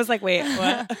 I was like, wait,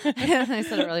 what? I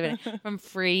said it really funny. From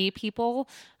Free People.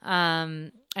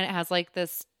 And it has like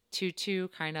this tutu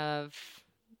kind of,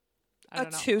 I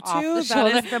don't know, tutu? off the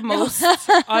That is the most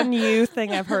on you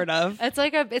thing I've heard of.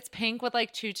 It's pink with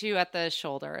like tutu at the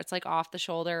shoulder. It's like off the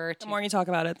shoulder. The more you talk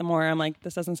about it, the more I'm like,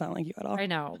 this doesn't sound like you at all. I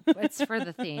know. It's for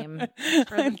the theme.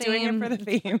 I'm doing it for the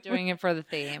theme. Doing it for the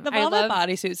theme. The velvet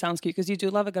bodysuit sounds cute because you do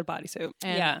love a good bodysuit.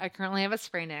 And yeah. I currently have a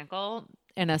sprained ankle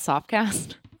in a soft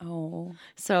cast. Oh.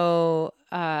 So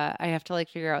I have to like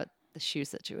figure out the shoe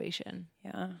situation.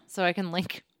 Yeah. So I can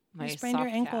link my you sprained your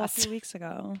ankle cast. a few weeks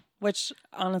ago, which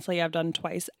honestly I've done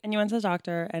twice. And you went to the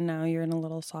doctor, and now you're in a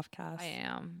little soft cast. I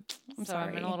am. I'm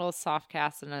sorry. I'm in a little soft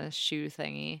cast and a shoe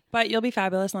thingy. But you'll be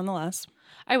fabulous nonetheless.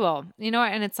 I will. You know,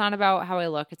 and it's not about how I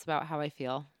look; it's about how I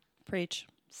feel. Preach.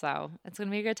 So it's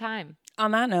gonna be a good time.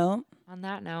 On that note,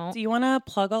 do you want to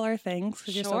plug all our things?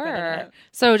 Sure. You're so good at it.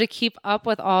 So to keep up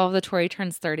with all of the Tori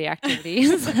Turns 30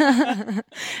 activities,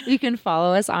 you can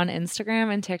follow us on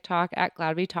Instagram and TikTok at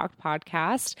Glad We Talked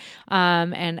Podcast.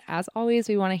 And as always,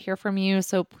 we want to hear from you.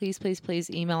 So please, please, please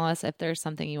email us if there's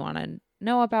something you want to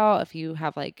know about, if you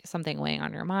have like something weighing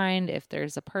on your mind, if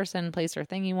there's a person, place, or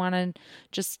thing you want to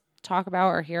just talk about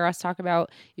or hear us talk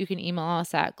about, you can email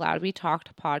us at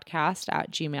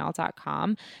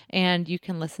gladwetalkedpodcast@gmail.com. And you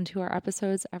can listen to our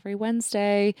episodes every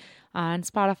Wednesday on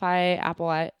Spotify, Apple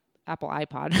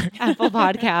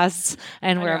Podcasts,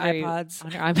 and on wherever your iPods. on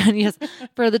your iPod. Yes,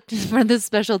 for this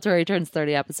special Tori Turns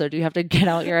 30 episode, you have to get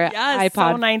out your iPod.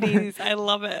 So 90s. I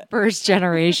love it. First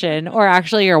generation, or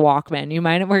actually your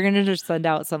Walkman. We're gonna just send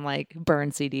out some like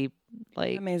burn CD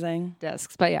like Amazing.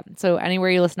 discs. But yeah, so anywhere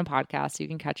you listen to podcasts, you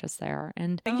can catch us there.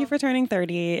 And Thank you for turning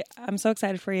 30. I'm so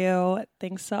excited for you.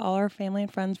 Thanks to all our family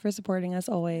and friends for supporting us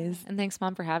always. And thanks,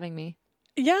 Mom, for having me.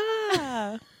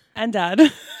 Yeah. And Dad.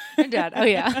 And Dad. Oh,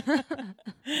 yeah.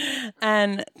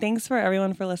 And thanks for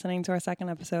everyone for listening to our second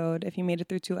episode. If you made it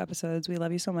through 2 episodes, we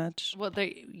love you so much. Well,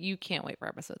 you can't wait for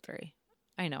episode 3.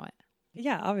 I know it.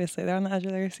 Yeah, obviously. They're on the edge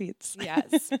of their seats.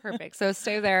 Yes. Perfect. So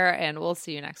stay there and we'll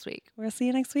see you next week. We'll see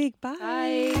you next week. Bye.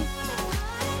 Bye.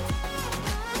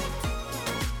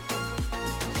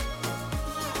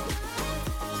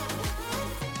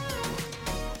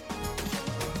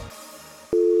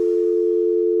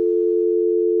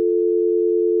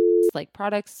 Like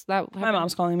products that My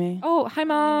mom's calling me. Oh, hi,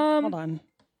 Mom. Hold on.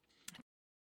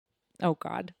 Oh,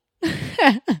 God.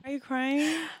 Are you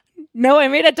crying? No, I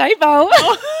made a typo.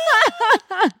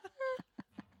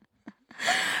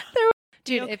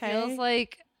 Dude, okay? It feels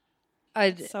like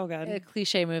a So good.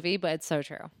 cliche movie, but it's so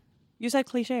true. You said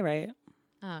cliche, right?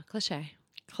 Cliche.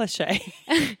 Cliche.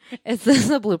 Is this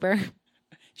a blooper?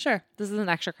 Sure. This is an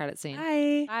extra credit scene.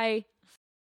 Bye. Bye.